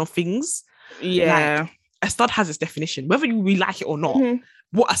definition of things. Yeah, like, a stud has its definition, whether we like it or not.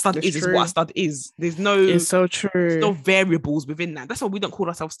 What a stud is what a stud is. There's no. It's so true. There's no variables within that. That's why we don't call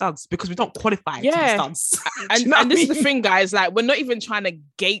ourselves studs, because we don't qualify to be studs. And this is the thing, guys. Like, we're not even trying to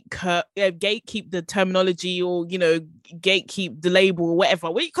gatekeep the terminology or gatekeep the label or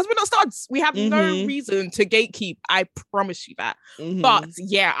whatever. Because we're not studs. We have no reason to gatekeep. I promise you that. But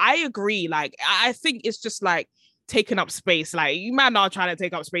yeah, I agree. Like, I think it's just like taking up space. Like, you man are trying to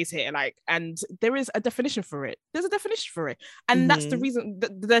take up space here, like, and there is a definition for it. There's a definition for it, and that's the reason.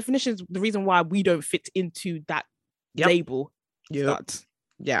 The definition is the reason why we don't fit into that label. Yeah,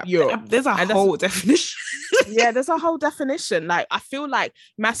 there's a whole definition. Yeah, there's a whole definition. Like, I feel like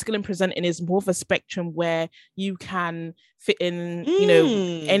masculine presenting is more of a spectrum where you can fit in,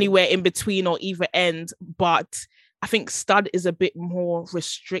 anywhere in between or either end. But I think stud is a bit more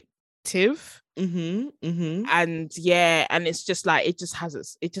restrictive. And and it's just like it just has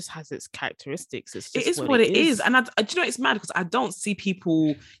its characteristics. It is what it is. And do you know it's mad because I don't see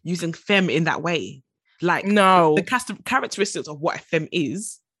people using femme in that way. Like, no, the characteristics of what a femme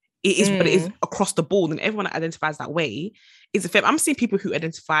is, it is what it is across the board, and everyone that identifies that way is a femme. I'm seeing people who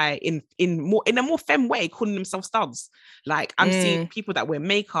identify in a more femme way, calling themselves studs. Like, I'm seeing people that wear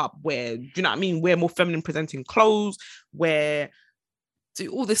makeup, wear more feminine presenting clothes, do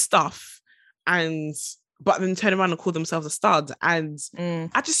all this stuff, but then turn around and call themselves a stud. And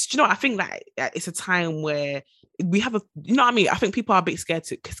I just, I think that it's a time where we have I think people are a bit scared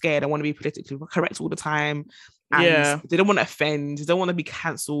and want to be politically correct all the time. And they don't want to offend, they don't want to be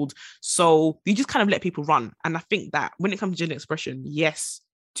cancelled. So you just kind of let people run. And I think that when it comes to gender expression, yes,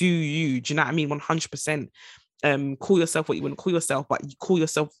 do you know what I mean? 100%. Call yourself what you want to call yourself, but you call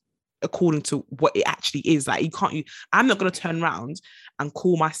yourself according to what it actually is. Like, I'm not going to turn around and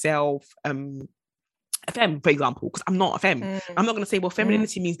call myself a femme, for example, because I'm not a femme. I'm not going to say, well,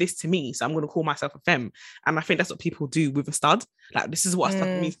 femininity means this to me, so I'm going to call myself a femme. And I think that's what people do with a stud. Like, this is what a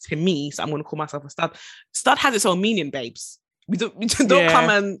stud means to me, so I'm going to call myself a stud. Stud has its own meaning, babes. We don't come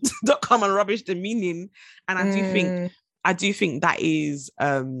and rubbish the meaning. And I do think that is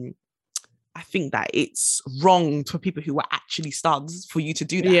I think that it's wrong for people who are actually studs for you to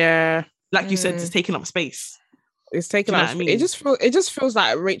do that. Yeah, like you said, it's taking up space. It's taking up. I mean? It just feels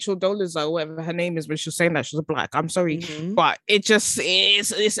like Rachel Dolezal, or whatever her name is, when she was saying that she was black. I'm sorry, but it just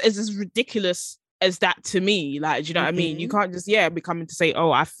is. It's as ridiculous as that to me. Like, do you know what I mean? You can't just be coming to say,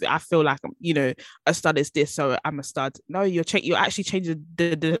 oh, I feel like a stud is this, so I'm a stud. No, you're actually changing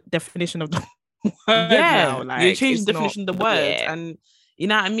the definition of the word. Now. Like, you change the definition of the word, and you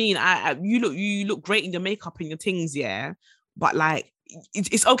know what I mean. You look great in your makeup and your things, but like,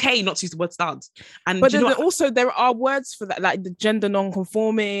 it's okay not to use the word stud. But then also there are words for that, like the gender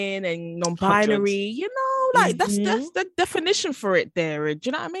non-conforming and non-binary. Like that's the definition for it there. Do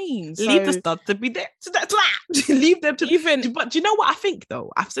you know what I mean? So, leave the stud to be there. To that. Leave them to even. But do you know what I think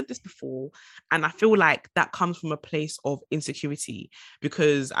though? I've said this before, and I feel like that comes from a place of insecurity,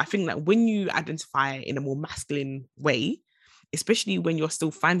 because I think that when you identify in a more masculine way, especially when you're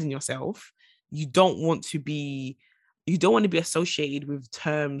still finding yourself, you don't want to be associated with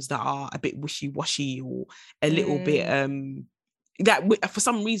terms that are a bit wishy-washy or a little bit that for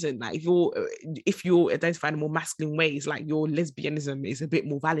some reason, like if you're identifying in more masculine ways, like your lesbianism is a bit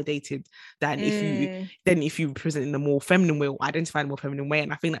more validated than if you present in a more feminine way or identify in a more feminine way.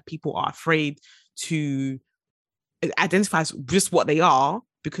 And I think that people are afraid to identify as just what they are.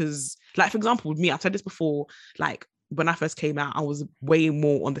 Because, like, for example, with me, I've said this before, like, when I first came out, I was way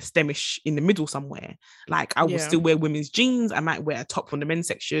more on the STEMish in the middle somewhere. Like, I would still wear women's jeans. I might wear a top from the men's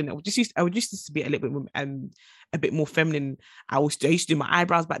section. I would just used to be a little bit a bit more feminine. I used to do my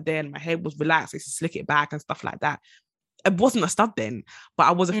eyebrows back then. My hair was relaxed. I used to slick it back and stuff like that. I wasn't a stud then, but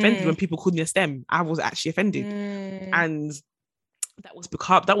I was offended when people called me a STEM. I was actually offended, and that was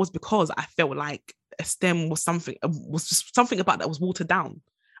because I felt like a STEM was just something about that was watered down.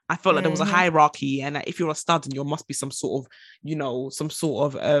 I felt like there was a hierarchy, and if you're a stud, then you must be some sort of,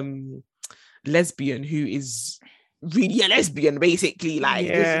 lesbian who is really a lesbian, basically. Like,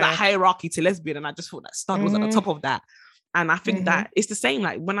 there's that hierarchy to lesbian, and I just thought that stud was at the top of that. And I think that it's the same.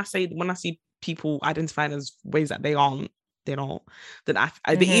 Like, when I see people identifying as ways that they're not, then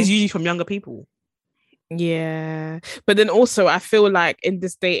it is usually from younger people. Yeah, but then also I feel like in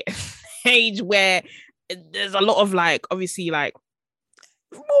this day age where there's a lot of, like, obviously, like,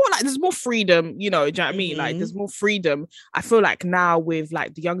 more like there's more freedom, you know, do you know what I mean? Like, there's more freedom. I feel like now with,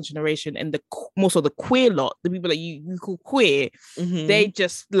 like, the younger generation and more so the queer lot, the people that you call queer, they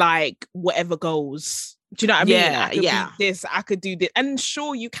just like whatever goes. Do you know what I mean? I could be this, I could do this. And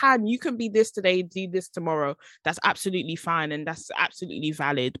sure, you can be this today, do this tomorrow. That's absolutely fine. And that's absolutely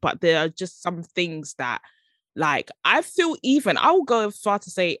valid. But there are just some things that, like, I feel I'll go as far to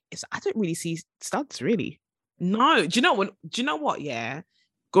say, I don't really see studs, really. No. Do you know what? Yeah.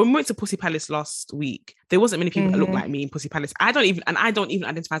 When we went to Pussy Palace last week, there wasn't many people that look like me in Pussy Palace. I don't even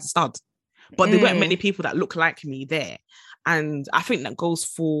identify as a stud. But there weren't many people that look like me there. And I think that goes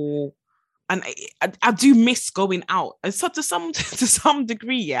for... And I do miss going out, and so to some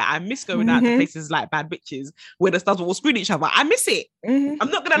degree, yeah, I miss going out to places like Bad Bitches where the studs will all screen each other. I miss it.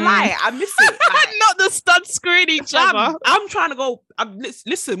 I'm not gonna lie, I miss it. Like, not the studs screen each other. I'm trying to go.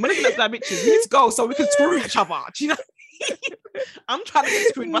 Listen, when I get Bad Bitches, we need to go so we can screw each other. Do you know? I'm trying to get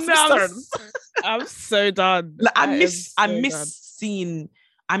screwed my sisters. I'm so done. Like, I miss seeing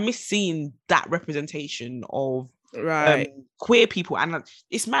that representation of queer people. And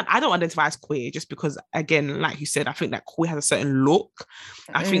it's mad, I don't identify as queer just because, again, like you said, I think that queer has a certain look.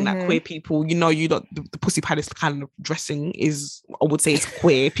 I think that queer people, the Pussy Palace kind of dressing is, I would say, it's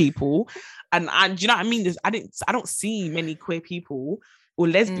queer people. And do you know what I mean? I don't see many queer people or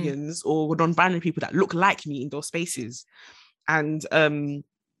lesbians or non-binary people that look like me in those spaces. And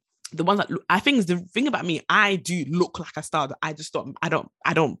the ones that I think is the thing about me, I do look like a stud. I just don't,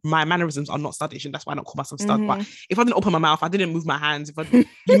 my mannerisms are not studdish, and that's why I don't call myself stud. But if I didn't open my mouth, I didn't move my hands, you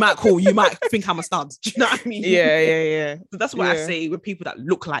might think I'm a stud. Do you know what I mean? Yeah. So that's what I say with people that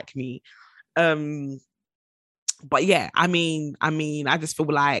look like me. But yeah, I mean, I just feel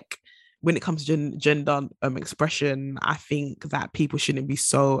like when it comes to gender expression, I think that people shouldn't be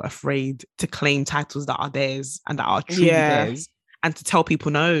so afraid to claim titles that are theirs and that are truly theirs. And to tell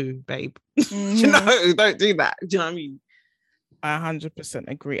people, no, babe, don't do that. Do you know what I mean? I 100%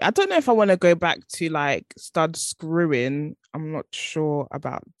 agree. I don't know if I want to go back to, like, stud screwing. I'm not sure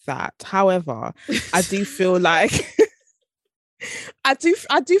about that. However, I do feel like I do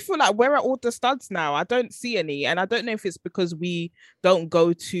feel like, where are all the studs now? I don't see any, and I don't know if it's because we don't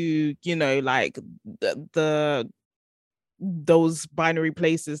go to, like those binary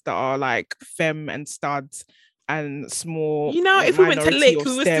places that are like femme and studs and small. If we went to Lick,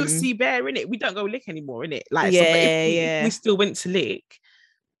 we would still see bare, innit? We don't go Lick anymore, innit? Like, if we still went to Lick,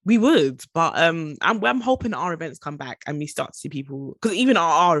 we would. But I'm hoping that our events come back and we start to see people, because even at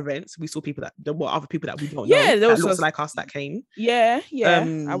our events, we saw people there were other people that we don't know. There was like us that came.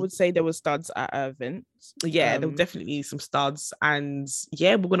 I would say there were studs at our events. There were definitely some studs, and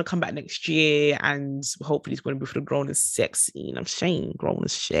we're gonna come back next year, and hopefully it's gonna be for the grown and sexy. And I'm saying grown and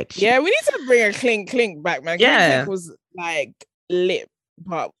sexy. Yeah, we need to bring a clink back, man. Clink was like lit,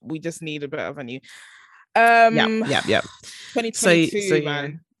 but we just need a bit of a new. 2022,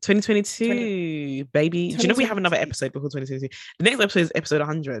 man. 2022, baby. Do you know we have another episode before 2022? The next episode is episode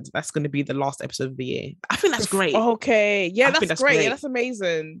 100. That's going to be the last episode of the year. I think that's great. Okay, yeah, that's great. Yeah, that's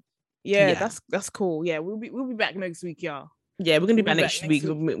amazing. Yeah, that's cool. Yeah, we'll be back next week, y'all. Yeah, we're gonna be back next week.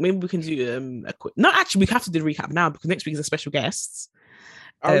 Maybe we can do a quick. No, actually, we have to do the recap now because next week is a special guest.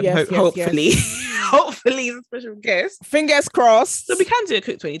 Hopefully, hopefully, it's a special guest. Fingers crossed. So we can do a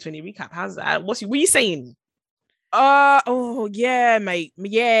quick 2020 recap. How's that? What are you saying? Yeah, mate.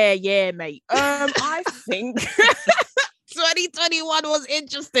 I think 2021 was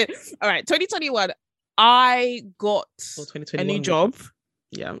interesting. All right, 2021. I got a new job.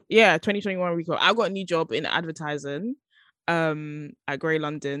 Yeah, 2021 recap. I got a new job in advertising at Grey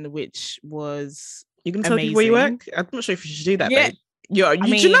London, which was you can tell people where you work. I'm not sure if you should do that. Do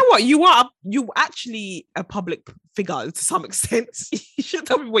you know what? You actually a public figure to some extent. You should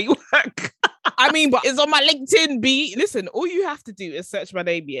tell me where you work. I mean, but it's on my LinkedIn, B. Listen, all you have to do is search my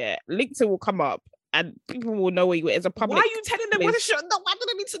name, yeah. LinkedIn will come up and people will know where you are. It's a public. Why are you telling them where to show? No, why do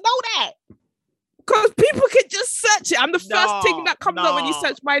they need to know that? Because people can just search it. I'm the first thing that comes up when you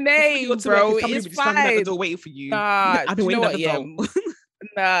search my name, bro. It's fine. At the door waiting for you. I've been waiting at the door.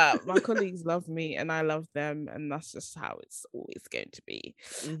 Nah, my colleagues love me and I love them, and that's just how it's always going to be.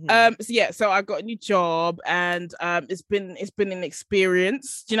 So I got a new job, and it's been an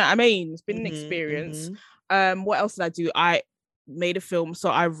experience. Do you know what I mean? It's been an experience. What else did I do? I made a film. So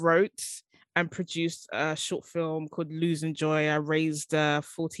I wrote and produced a short film called Losing Joy. I raised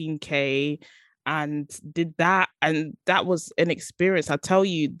 14K and did that, and that was an experience. I tell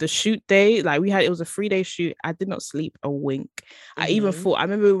you, the shoot day, like it was a 3-day shoot. I did not sleep a wink. I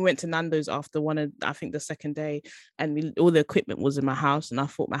remember we went to Nando's after I think the second day, and all the equipment was in my house, and I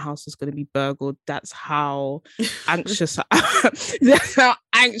thought my house was going to be burgled. That's how anxious I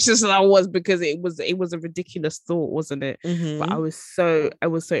was, because it was a ridiculous thought, wasn't it? But I was so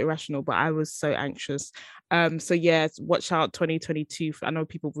irrational, but I was so anxious. So yeah, watch out 2022. I know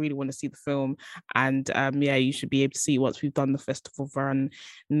people really want to see the film, and you should be able to see once we've done the festival run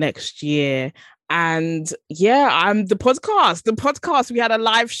next year. And yeah, the podcast. We had a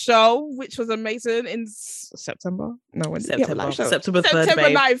live show, which was amazing in September. No, when September 3rd. September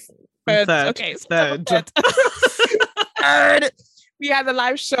 9th. 3rd. Okay, 3rd. We had a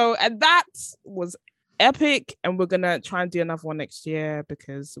live show, and that was epic, and we're gonna try and do another one next year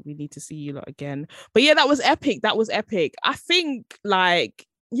because we need to see you lot again. But yeah, that was epic. I think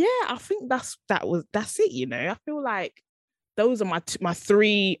that's it, you know. I feel like those are my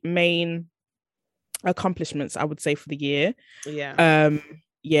 3 main accomplishments, I would say, for the year.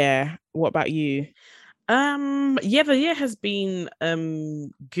 What about you? The year has been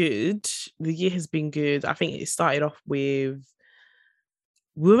good. The year has been good. I think it started off with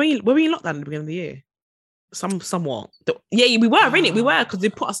were we in lockdown at the beginning of the year? Somewhat. We were, really. We were, because they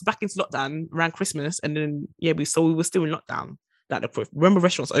put us back into lockdown around Christmas, and then we were still in lockdown. Remember,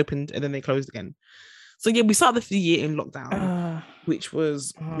 restaurants opened and then they closed again. So we started the year in lockdown, which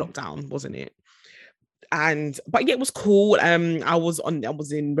was lockdown, wasn't it? But it was cool. I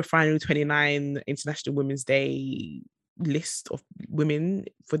was in Refinery 29 International Women's Day list of women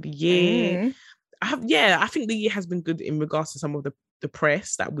for the year. I think the year has been good in regards to some of the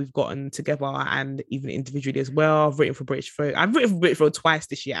press that we've gotten together, and even individually as well. I've written for British Vogue. I've written for British Vogue twice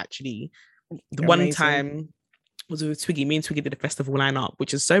this year, actually. The one time was with Twiggy. Me and Twiggy did a festival lineup,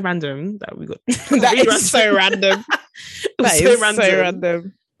 which is so random that we got. That is so random. That is so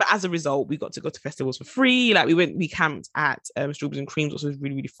random. But as a result, we got to go to festivals for free. Like we camped at Strawberries and Creams, which was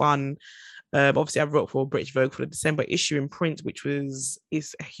really, really fun. Obviously, I wrote for British Vogue for the December issue in print, which is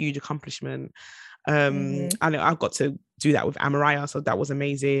a huge accomplishment. And I got to do that with Amaraya, so that was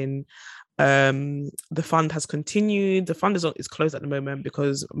amazing. The fund has continued. The fund is closed at the moment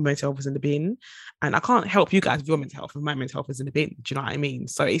because mental health is in the bin, and I can't help you guys with your mental health if my mental health is in the bin. Do you know what I mean?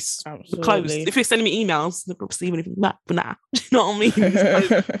 So it's closed. If you're sending me emails, they're not receiving anything back for now. Do you know what I mean?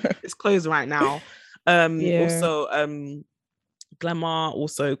 It's closed right now. Also, Glamour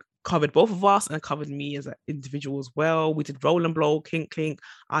also covered both of us and covered me as an individual as well. We did Roll and Blow, Clink Clink,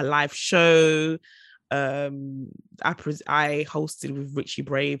 our live show. I hosted with Richie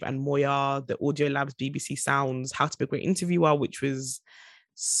Brave and Moya the Audio Labs BBC Sounds How to Be a Great Interviewer, which was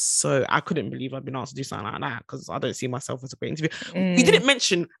so, I couldn't believe I'd been asked to do something like that, because I don't see myself as a great interviewer. We didn't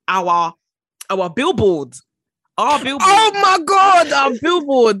mention our billboard. Our billboard. Oh my God, our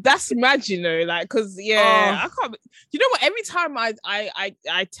billboard. That's mad, you know, like, because I can't. You know what? Every time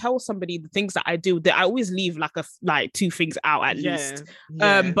I tell somebody the things that I do, that I always leave like 2 things out at least.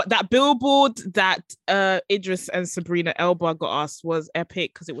 But that billboard that Idris and Sabrina Elba got us was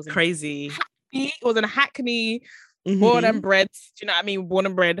epic, because it was crazy. It was in Hackney. Born and bred. Do you know what I mean? Born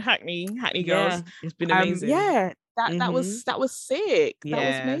and bred Hackney girls. It's been amazing. That was sick. That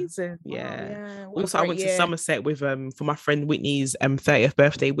was amazing. Also, I went to Somerset with for my friend Whitney's 30th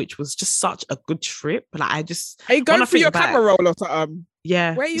birthday, which was just such a good trip. Like, are you going for your camera roll or something?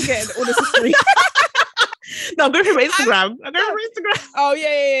 Yeah. Where are you getting all this history? No, I'm going for my Instagram. Oh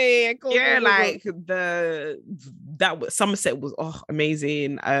yeah. Cool, Somerset was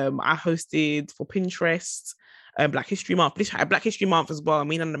amazing. I hosted for Pinterest. Black History Month. Black History Month as well.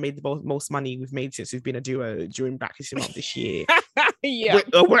 Me and Anna made the most money we've made since we've been a duo during Black History Month this year.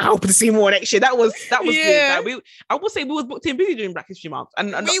 We're hoping to see more next year. That was good. Like, I would say we was booked in busy during Black History Month,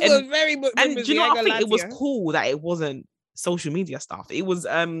 and we were very booked in busy. Do you know? I think it was cool that it wasn't social media stuff. It was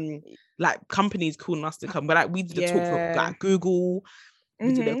like companies calling us to come, but like we did a talk for like Google.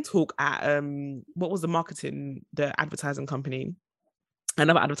 We did a talk at what was the advertising company?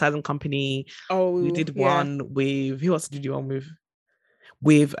 Another advertising company. We did one with who else did you do one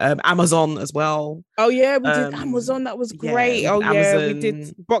with Amazon as well. Oh yeah, we did Amazon. That was great. Amazon. We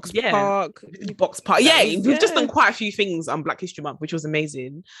did Box Park. Box Park. Yeah, we've just done quite a few things on Black History Month, which was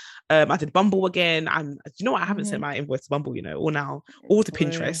amazing. I did Bumble again, and you know what? I haven't sent my invoice to Bumble. You know, all to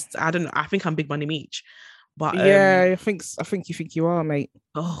Pinterest. I don't know. I think I'm big money Meech. But I think you think you are, mate.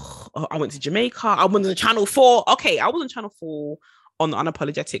 Oh, I went to Jamaica. I went on Channel 4. Okay, I was on Channel 4 on the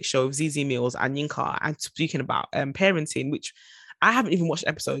Unapologetic show with ZZ Mills and Yinka, and speaking about parenting, which I haven't even watched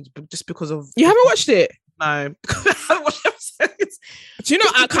episodes, but just because of you haven't watched it. No, I haven't watched episodes. Do you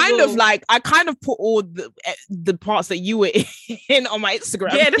know? I kind of put all the parts that you were in on my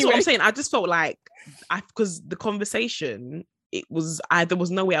Instagram. Yeah, that's what I'm saying. I just felt like because the conversation. There was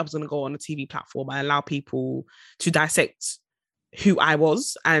no way I was going to go on a TV platform and allow people to dissect who I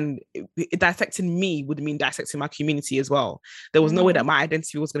was, and dissecting me would mean dissecting my community as well. There was no way that my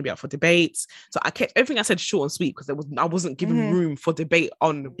identity was going to be up for debate. So I kept everything I said short and sweet because I wasn't given room for debate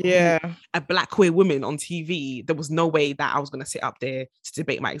on a Black queer woman on TV. There was no way that I was going to sit up there to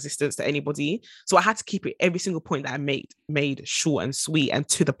debate my existence to anybody. So I had to keep it every single point that I made short and sweet and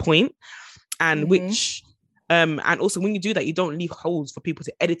to the point, and which. And also when you do that, you don't leave holes for people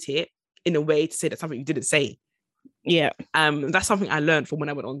to edit it in a way to say that something you didn't say. Yeah. That's something I learned from when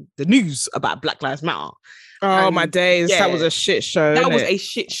I went on the news about Black Lives Matter. Oh, my days. Yeah, that was a shit show. That was a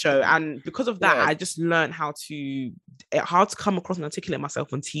shit show. And because of that, I just learned how to come across and articulate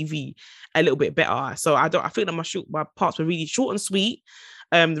myself on TV a little bit better. So I feel that my parts were really short and sweet.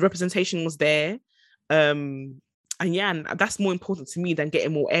 The representation was there. And that's more important to me than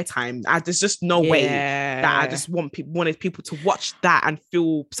getting more airtime. There's just no way that I just wanted people to watch that and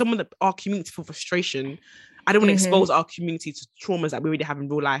feel our community feel frustration. I don't want to expose our community to traumas that we already have in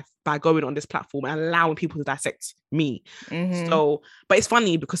real life by going on this platform and allowing people to dissect me. So, but it's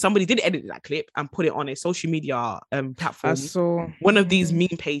funny because somebody did edit that clip and put it on a social media platform. I saw one of these meme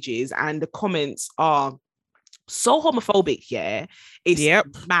pages, and the comments are so homophobic.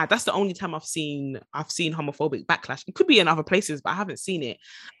 It's mad. That's the only time I've seen homophobic backlash. It could be in other places, but I haven't seen it.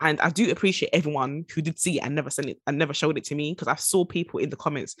 And I do appreciate everyone who did see it and never sent it and never showed it to me, because I saw people in the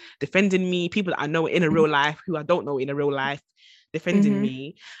comments defending me, people that I know in a real life who I don't know in a real life defending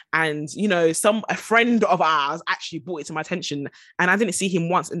me. And a friend of ours actually brought it to my attention, and I didn't see him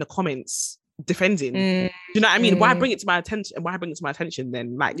once in the comments defending. Do you know what I mean? Why bring it to my attention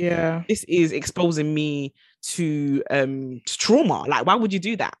then? Like, this is exposing me to trauma. Like, why would you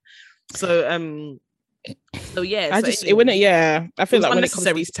do that? So it wouldn't. I feel like when it comes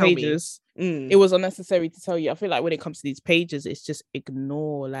to these pages, it was unnecessary to tell you. I feel like when it comes to these pages, it's just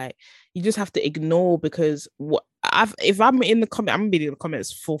ignore. Like, you just have to ignore, because if I'm in the comment, I'm gonna be in the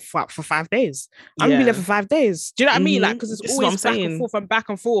comments for 5 days. I'm gonna be there for 5 days. Do you know what I mean? Like, because it's always back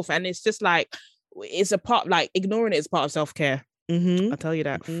and forth, and it's just like it's a part. Like, ignoring it is part of self-care. I tell you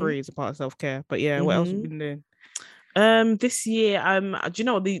that free is a part of self-care. But what else have you been doing? This year, do you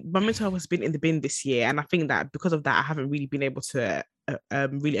know my mental health has been in the bin this year, and I think that because of that, I haven't really been able to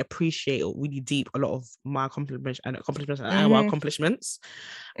really appreciate or really deep a lot of my accomplishments and our accomplishments.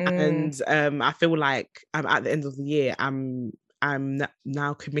 And I feel like I'm at the end of the year, I'm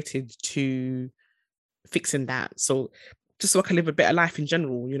now committed to fixing that, so just so I can live a better life in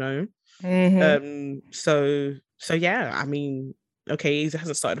general, so yeah, I mean, okay, it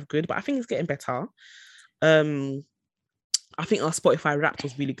hasn't started off good, but I think it's getting better. I think our Spotify Wrapped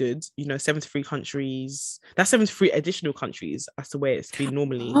was really good. 73 countries. That's 73 additional countries as to where it's been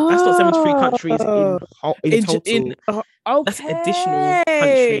normally. That's not 73 countries in total. Okay. That's additional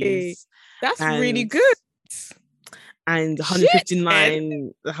countries. That's really good. And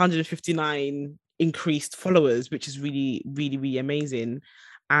 159 increased followers, which is really, really, really amazing.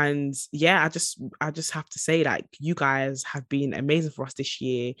 And I just have to say, like, you guys have been amazing for us this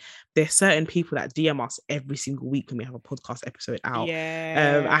year. There's certain people that DM us every single week when we have a podcast episode out.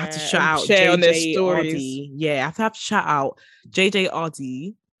 I have to shout out JJ on their stories. RD. I have to shout out JJ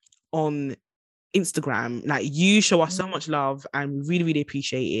RD on Instagram. Like, you show us so much love, and we really, really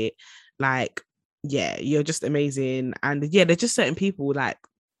appreciate it. Like, you're just amazing. And there's just certain people like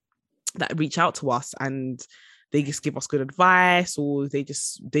that reach out to us, and they just give us good advice, or they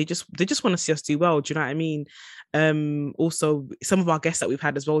just want to see us do well. Do you know what I mean? Also, some of our guests that we've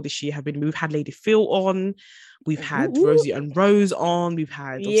had as well this year we've had Lady Phil on, we've had Rosie and Rose on, we've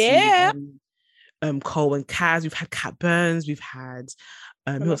had Cole and Kaz, we've had Kat Burns, we've had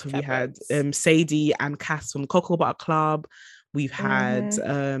Who else have we had? Sadie and Cass from Cocoa Butter Club. We've had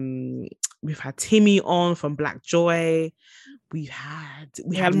Timmy on from Black Joy. We had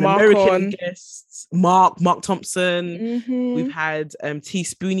an American guest, Mark Thompson. We've had T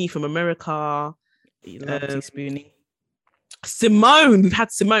Spoonie from America. You love T Spoonie. Simone, we've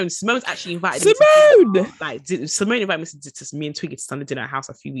had Simone. Simone's actually invited me Simone invited me to me and Twiggy to Sunday dinner at her house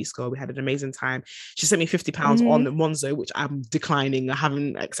a few weeks ago. We had an amazing time. She sent me £50 on the Monzo, which I'm declining. I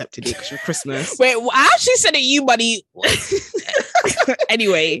haven't accepted it because for Christmas. Wait, I actually sent it you, buddy.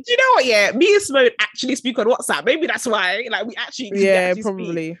 Anyway, do you know what? Yeah, me and Simone actually speak on WhatsApp. Maybe that's why. Like we actually,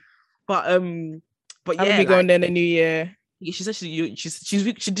 probably. Speak. But yeah, I'll be going there in the new year. Yeah, she said she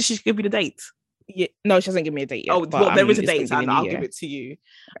give you the date. Yeah, no, she hasn't given me a date yet. Oh, well, there is a date, and I'll give it to you.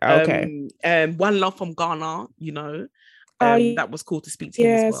 Okay. One Love from Ghana, you know, that was cool to speak to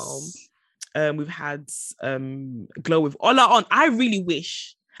him as well. We've had Glow with Ola on. I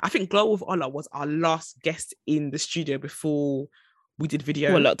think Glow with Ola was our last guest in the studio before we did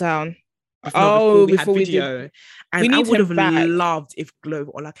video. What, lockdown? Before we had video. And I would have loved if Glow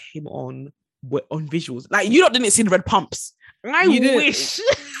with Ola came on visuals. Like, you lot didn't see the red pumps. I wish.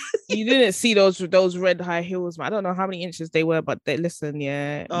 You didn't see those red high heels, man. I don't know how many inches they were, but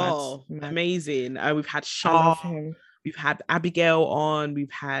yeah. Oh, amazing. We've had Shah. We've had Abigail on.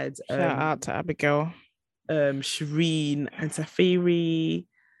 We've had shout out to Abigail. Shireen and Safiri.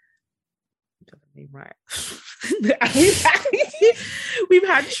 Name right. We've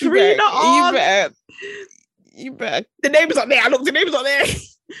had Trina on. You bet. The name is on there. I looked, the name is on there.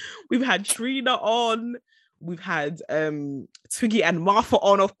 We've had Trina on. We've had Twiggy and Martha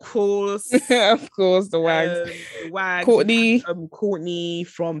on, of course. Of course, the Wags. Courtney. Courtney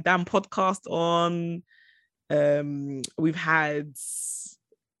from Damn Podcast on. We've had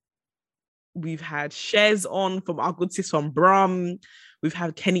Shez on from our good sis from Brum. We've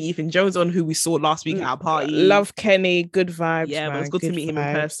had Kenny Ethan Jones on, who we saw last week at our party. Love Kenny, good vibes. Yeah, man. But it's good to meet him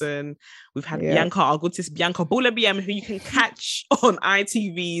in person. We've had Bianca, our good sis Bianca Bula BM, who you can catch on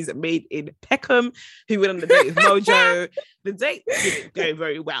ITV's Made in Peckham, who went on the date with Mojo. The date didn't go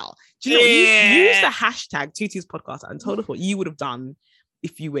very well. Do you know, you used the hashtag Tutu's podcast and told us what you would have done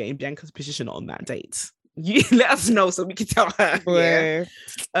if you were in Bianca's position on that date. You let us know so we can tell her.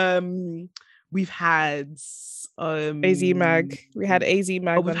 We've had AZ Mag. We had AZ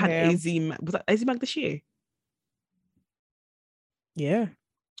Mag. We've had AZ Mag. Was that AZ Mag this year? Yeah.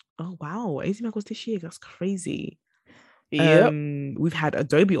 Oh wow, AZ Mag was this year. That's crazy. Yeah. We've had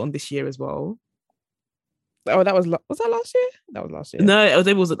Adobe on this year as well. Oh, that was that last year? That was last year. No,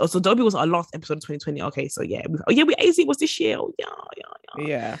 Adobe was our last episode of 2020. Okay, so yeah. AZ was this year. Oh yeah.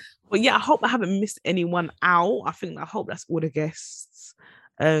 Yeah. But yeah, I hope I haven't missed anyone out. I hope that's all the guests.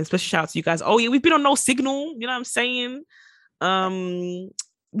 Special shout out to you guys. Oh yeah, we've been on No Signal. You know what I'm saying?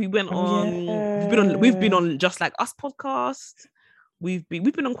 We went on. We've been on Just Like Us podcast. We've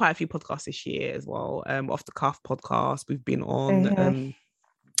been on quite a few podcasts this year as well. Off the Cuff podcast. We've been on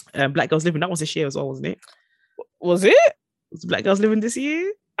Black Girls Living. That was this year as well, wasn't it? Was it? Was Black Girls Living this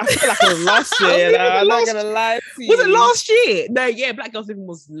year? I feel like it was last year. I'm not gonna lie to you. Was it last year? No, yeah, Black Girls Living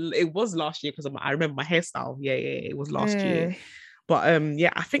was last year because I remember my hairstyle. Yeah, it was last year. But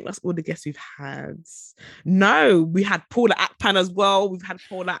yeah, I think that's all the guests we've had. No, we had Paula Akpan as well. We've had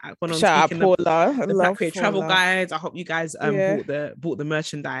Paula Akpan on. Shout out Paula. The Black Queer Travel Guides. I hope you guys bought the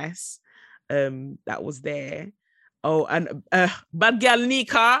merchandise that was there. Oh, and Bad Girl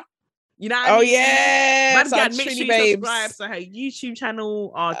Nika. You know what I mean? Yeah. Bad Girl, make sure you subscribe to her YouTube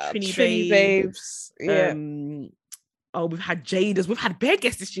channel, our Trini Babes. Yeah. We've had Jade. We've had bare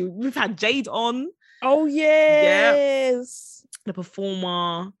guests this year. We've had Jade on. Oh yes. The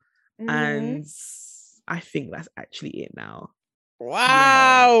performer, and I think that's actually it now.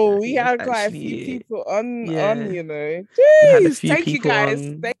 Wow, we had quite a few people on, you know. Jeez, thank you guys.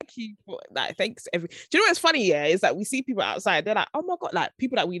 Thank you for that. Thanks Do you know what's funny? Yeah, is that we see people outside. They're like, oh my god, like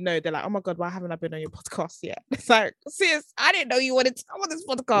people that we know. They're like, oh my god, why haven't I been on your podcast yet? It's like, sis, I didn't know you wanted to come on this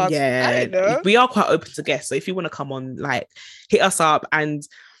podcast. Yeah, I didn't know. We are quite open to guests. So if you want to come on, like, hit us up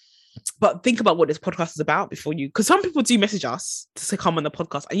but think about what this podcast is about before you, because some people do message us to say come on the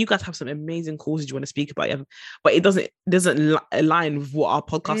podcast, and you guys have some amazing causes you want to speak about, but it doesn't align with what our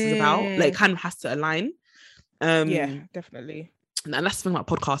podcast is about. Like, it kind of has to align. Yeah, definitely. And that's the thing about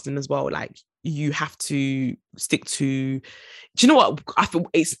podcasting as well. Like, you have to stick to. Do you know what? I feel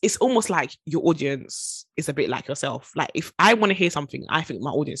it's almost like your audience is a bit like yourself. Like, if I want to hear something, I think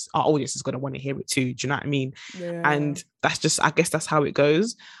our audience is going to want to hear it too. Do you know what I mean? Yeah. And that's just, I guess that's how it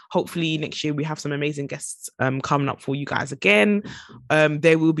goes. Hopefully next year we have some amazing guests coming up for you guys again.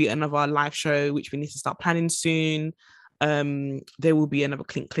 There will be another live show which we need to start planning soon. there will be another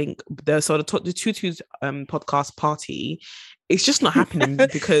Clink Clink. The Tutu's podcast party. It's just not happening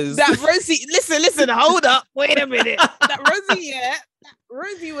because that Rosie. Listen, hold up, wait a minute.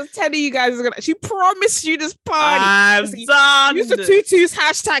 Rosie was telling you guys she promised you this party. I'm done. Use the Tutu's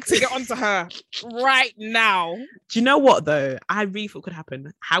hashtag to get onto her right now. Do you know what though? I really thought could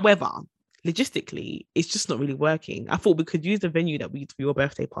happen. However, logistically, it's just not really working. I thought we could use the venue that we used for your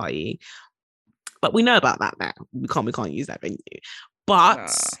birthday party, but we know about that now. We can't use that venue. But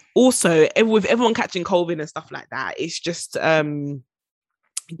also, with everyone catching COVID and stuff like that, it's just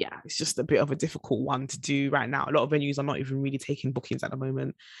it's just a bit of a difficult one to do right now. A lot of venues are not even really taking bookings at the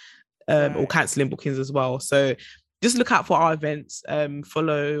moment, or cancelling bookings as well. So just look out for our events.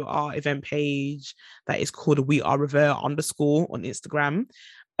 Follow our event page that is called We Are Rivera _ on Instagram.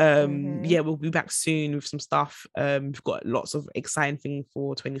 We'll be back soon with some stuff. We've got lots of exciting things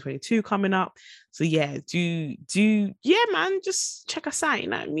for 2022 coming up. So man, just check us out. You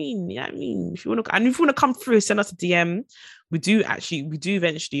know what I mean? If you want to come through, send us a DM. We do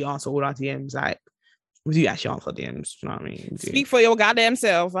eventually answer all our DMs. Like, we do actually answer DMs. You know what I mean? Speak for your goddamn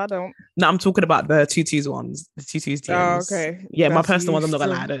self. I don't. No, I'm talking about the Tutu's ones. The Tutu's DMs. Oh, okay. Yeah, my personal ones. I'm not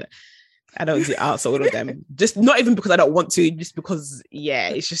gonna lie. I don't do answer all of them. Just not even because I don't want to, just because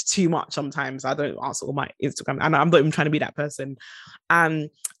it's just too much sometimes. I don't answer all my Instagram, and I'm not even trying to be that person. I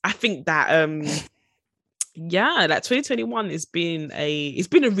think that 2021 has been a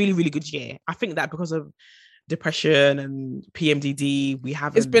really, really good year. I think that because of depression and PMDD, we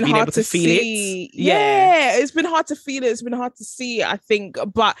haven't been hard able to feel it. Yeah, it's been hard to feel it. It's been hard to see, I think.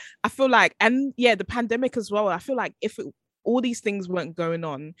 But I feel like, the pandemic as well, I feel like if all these things weren't going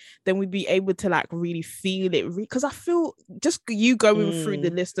on, then we'd be able to like really feel it, because I feel just you going through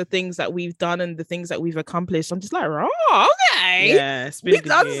the list of things that we've done and the things that we've accomplished, I'm just like, oh, okay, we've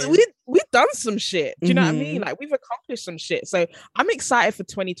done some shit. Do you know what I mean? Like, we've accomplished some shit. So I'm excited for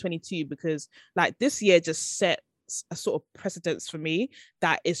 2022 because like this year just set a sort of precedence for me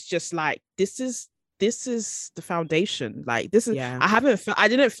that it's just like this is the foundation. Like, this is I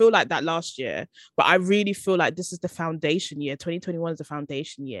didn't feel like that last year, but I really feel like this is the foundation year. 2021 is the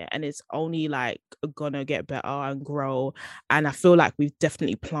foundation year, and it's only like gonna get better and grow. And I feel like we've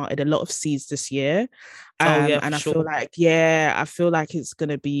definitely planted a lot of seeds this year. And I feel like it's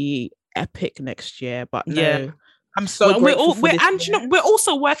gonna be epic next year. But I'm so grateful for this. We're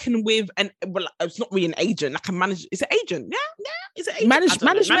also working with it's not really an agent, like a manager. Is it agent? Yeah. Is it agent?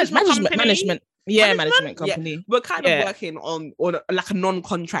 Management. Yeah, management company. Yeah. We're kind of working on like a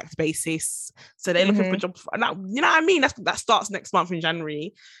non-contract basis. So they're looking for jobs. Now, you know what I mean? That starts next month in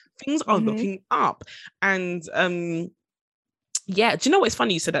January. Things are looking up. And do you know what's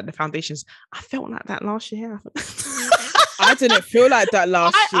funny? You said that the foundations, I felt like that last year. I didn't feel like that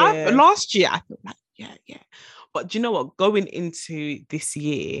last year. Last year, I felt like, yeah. But do you know what? Going into this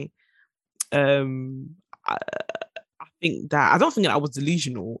year, I think that I don't think that I was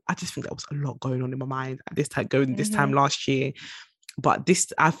delusional. I just think there was a lot going on in my mind at this time last year. But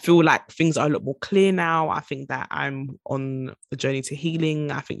I feel like things are a lot more clear now. I think that I'm on a journey to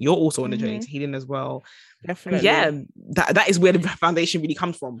healing. I think you're also on a journey to healing as well. Definitely. And that is where the foundation really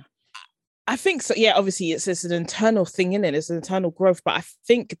comes from. I think so. Yeah, obviously it's an internal thing, isn't it? It's an internal growth. But I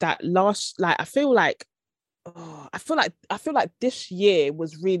think that I feel like this year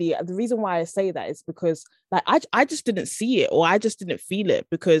was really, the reason why I say that is because like I just didn't see it, or I just didn't feel it,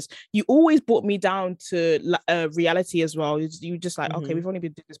 because you always brought me down to reality as well. You just like, okay, we've only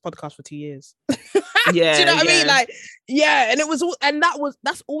been doing this podcast for 2 years. Yeah. Do you know what I mean? Like, and it was all, and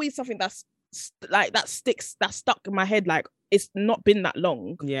that's always something that's like that stuck in my head. Like, it's not been that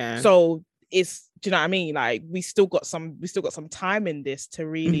long. Yeah. So it's, do you know what I mean? Like, we still got some time in this to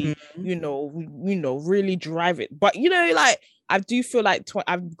really, really drive it. But, like, I do feel like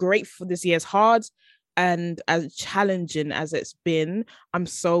I'm grateful this year. It's hard and as challenging as it's been, I'm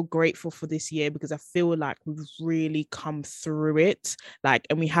so grateful for this year, because I feel like we've really come through it. Like,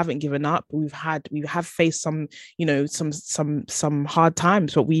 and we haven't given up. We have faced some hard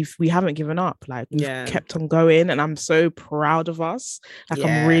times, but we haven't given up. Like, we've kept on going, and I'm so proud of us. Like,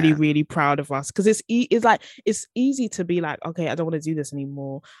 I'm really, really proud of us, because it's easy to be like, okay, I don't want to do this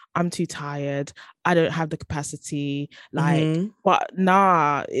anymore. I'm too tired. I don't have the capacity. Like, but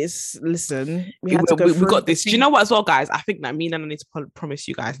nah, listen, we got this. Do you know what as well, guys? I think that me and Anna need to promise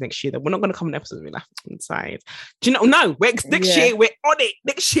you guys next year that we're not going to come on an episode and be like inside. Do you know? No, next year we're on it.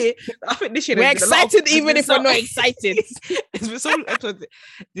 Next year, I think this year we're excited, even if we're not excited. It's been so many episodes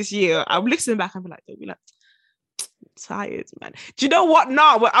this year. I'm listening back and be like, tired, man. Do you know what?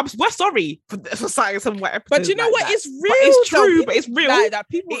 No, we're sorry for citing some more episodes. But you know like what? that. It's real. But it's true. Though. But it's real. Like that.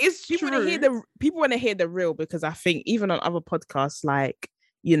 People, it is people true. want to hear the real, because I think even on other podcasts, like,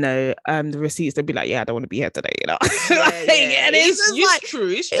 you know, the receipts, they'll be like, yeah, I don't want to be here today, you know. And it's like, true.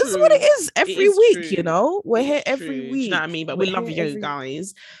 It's true. It's what it is every week, true. you know. We're here It's every true. week. Do you know what I mean? But we love you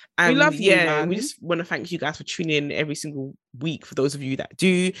guys. We love you, man. We just want to thank you guys for tuning in every single week. For those of you that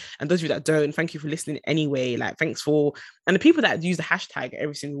do, and those of you that don't, thank you for listening anyway. Like, thanks for, and the people that use the hashtag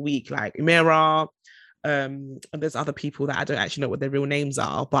every single week, like Umira, and there's other people that I don't actually know what their real names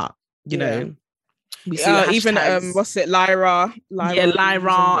are, but you know. We see even what's it, Lyra,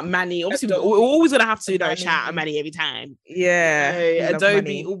 Manny. Obviously, we're always gonna have to Manny. shout at Manny every time.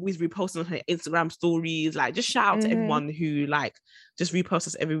 Adobe always reposting on her Instagram stories. Like, just shout out to everyone who like just reposts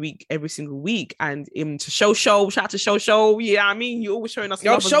us every week, every single week. And to shout out to Show. Yeah, I mean, you're always showing us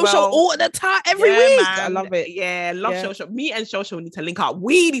love as well. Show all the time, every week. Man. I love it. Yeah, love Show. Me and Show need to link up.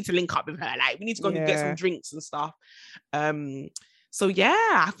 We need to link up with her. Like, we need to go and get some drinks and stuff. So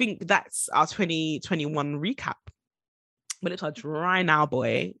yeah, I think that's our 2021 recap. But it's dry now,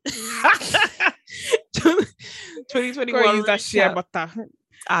 boy. 2021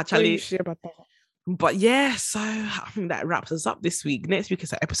 But yeah, so I think that wraps us up this week. Next week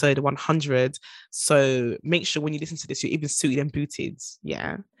is episode 100. So make sure when you listen to this, you're even suited and booted.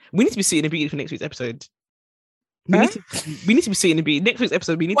 Yeah, we need to be suited and booted for next week's episode. We need to be suited and booted. Next week's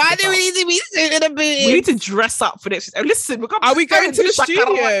episode, we need. Why do we need to be suited and booted? We need to dress up for next week. Listen, are we going to the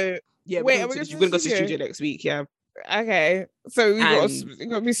studio? Yeah, we're going to go to the studio next week. Yeah. Okay, so we got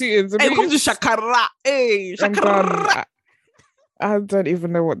to be suited. Hey, come to Shakara. Hey, Shakara. I don't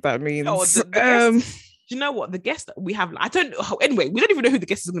even know what that means. You know what? The guest that we have, I don't know. Anyway, we don't even know who the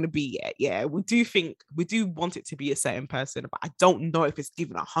guest is going to be yet. Yeah, we do want it to be a certain person, but I don't know if it's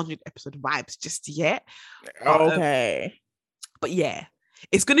given 100 episode vibes just yet. Okay. But yeah,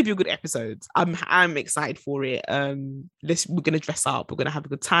 it's going to be a good episode. I'm excited for it. We're going to dress up. We're going to have a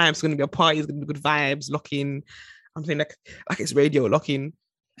good time. It's going to be a party. It's going to be good vibes. Locking. I'm saying like it's radio locking.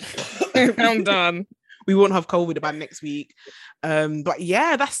 I'm done. We won't have COVID about next week. But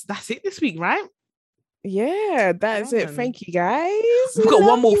yeah, that's it this week, right? Yeah, that's it. Thank you, guys. We've got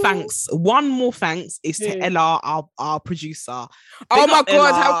one more thanks. One more thanks is to Ella, our producer. Oh my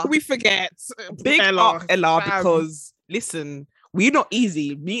God, how can we forget? Big up Ella, because listen, we're not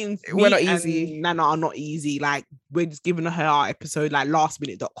easy. We're not easy. Nana are not easy. Like, we're just giving her our episode like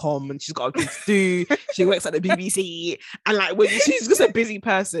lastminute.com, and she's got a thing to do. She works at the BBC, and like she's just a busy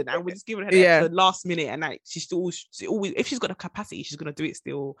person, and we're just giving her the episode last minute, and like she always, if she's got the capacity, she's gonna do it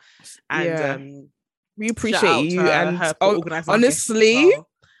still. And we appreciate you and her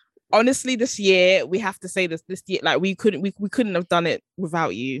honestly, this year we have to say this year, like we couldn't have done it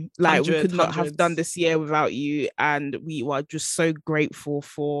without you. Like, we could not have done this year without you, and we are just so grateful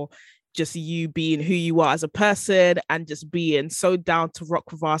for just you being who you are as a person, and just being so down to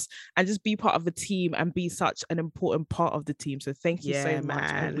rock with us, and just be part of the team, and be such an important part of the team. So thank you so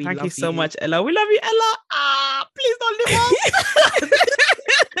much. Thank you so much, Ella. We love you, Ella. Please don't leave us.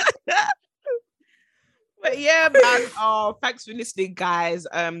 But yeah, man. Oh, thanks for listening, guys.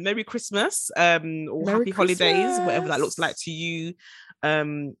 Merry Christmas, or Happy Holidays, whatever that looks like to you.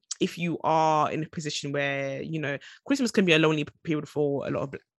 If you are in a position where, you know, Christmas can be a lonely period for a lot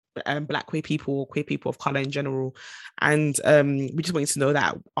of Black queer people of color in general, and we just want you to know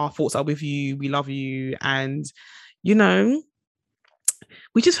that our thoughts are with you. We love you, and you know,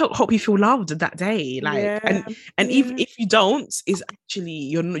 we just hope you feel loved that day. Like, and even if you don't, is actually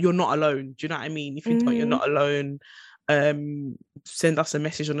you're not alone. Do you know what I mean? If you don't, you're not alone. Send us a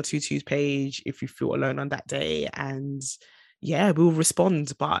message on the Tutu's page if you feel alone on that day, and yeah, we'll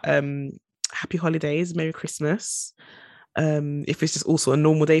respond. But happy holidays, Merry Christmas. If it's just also a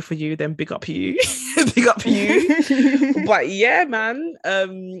normal day for you, then big up you. Big up you. But yeah, man,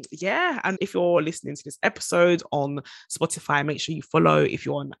 yeah. And if you're listening to this episode on Spotify, make sure you follow. If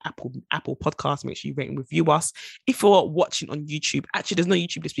you're on Apple Podcasts, make sure you rate and review us. If you're watching on YouTube, actually there's no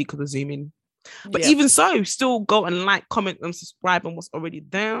YouTube this week because we're Zooming. But even so, still go and like, comment, and subscribe on what's already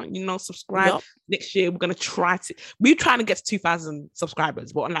there. You know, subscribe. Next year, we're trying to get to 2,000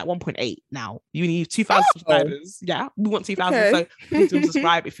 subscribers. We're on like 1.8 now. You need 2,000 subscribers. Yeah, we want 2,000. Okay. So please do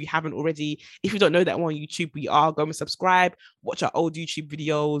subscribe if you haven't already. If you don't know that we're on YouTube, we are. Go and subscribe. Watch our old YouTube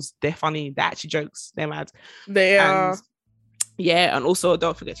videos. They're funny. They're actually jokes. They're mad. They are. Yeah, and also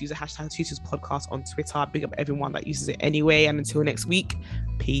don't forget to use the hashtag Tutu's Podcast on Twitter. Big up everyone that uses it anyway. And until next week,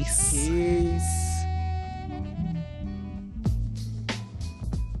 peace.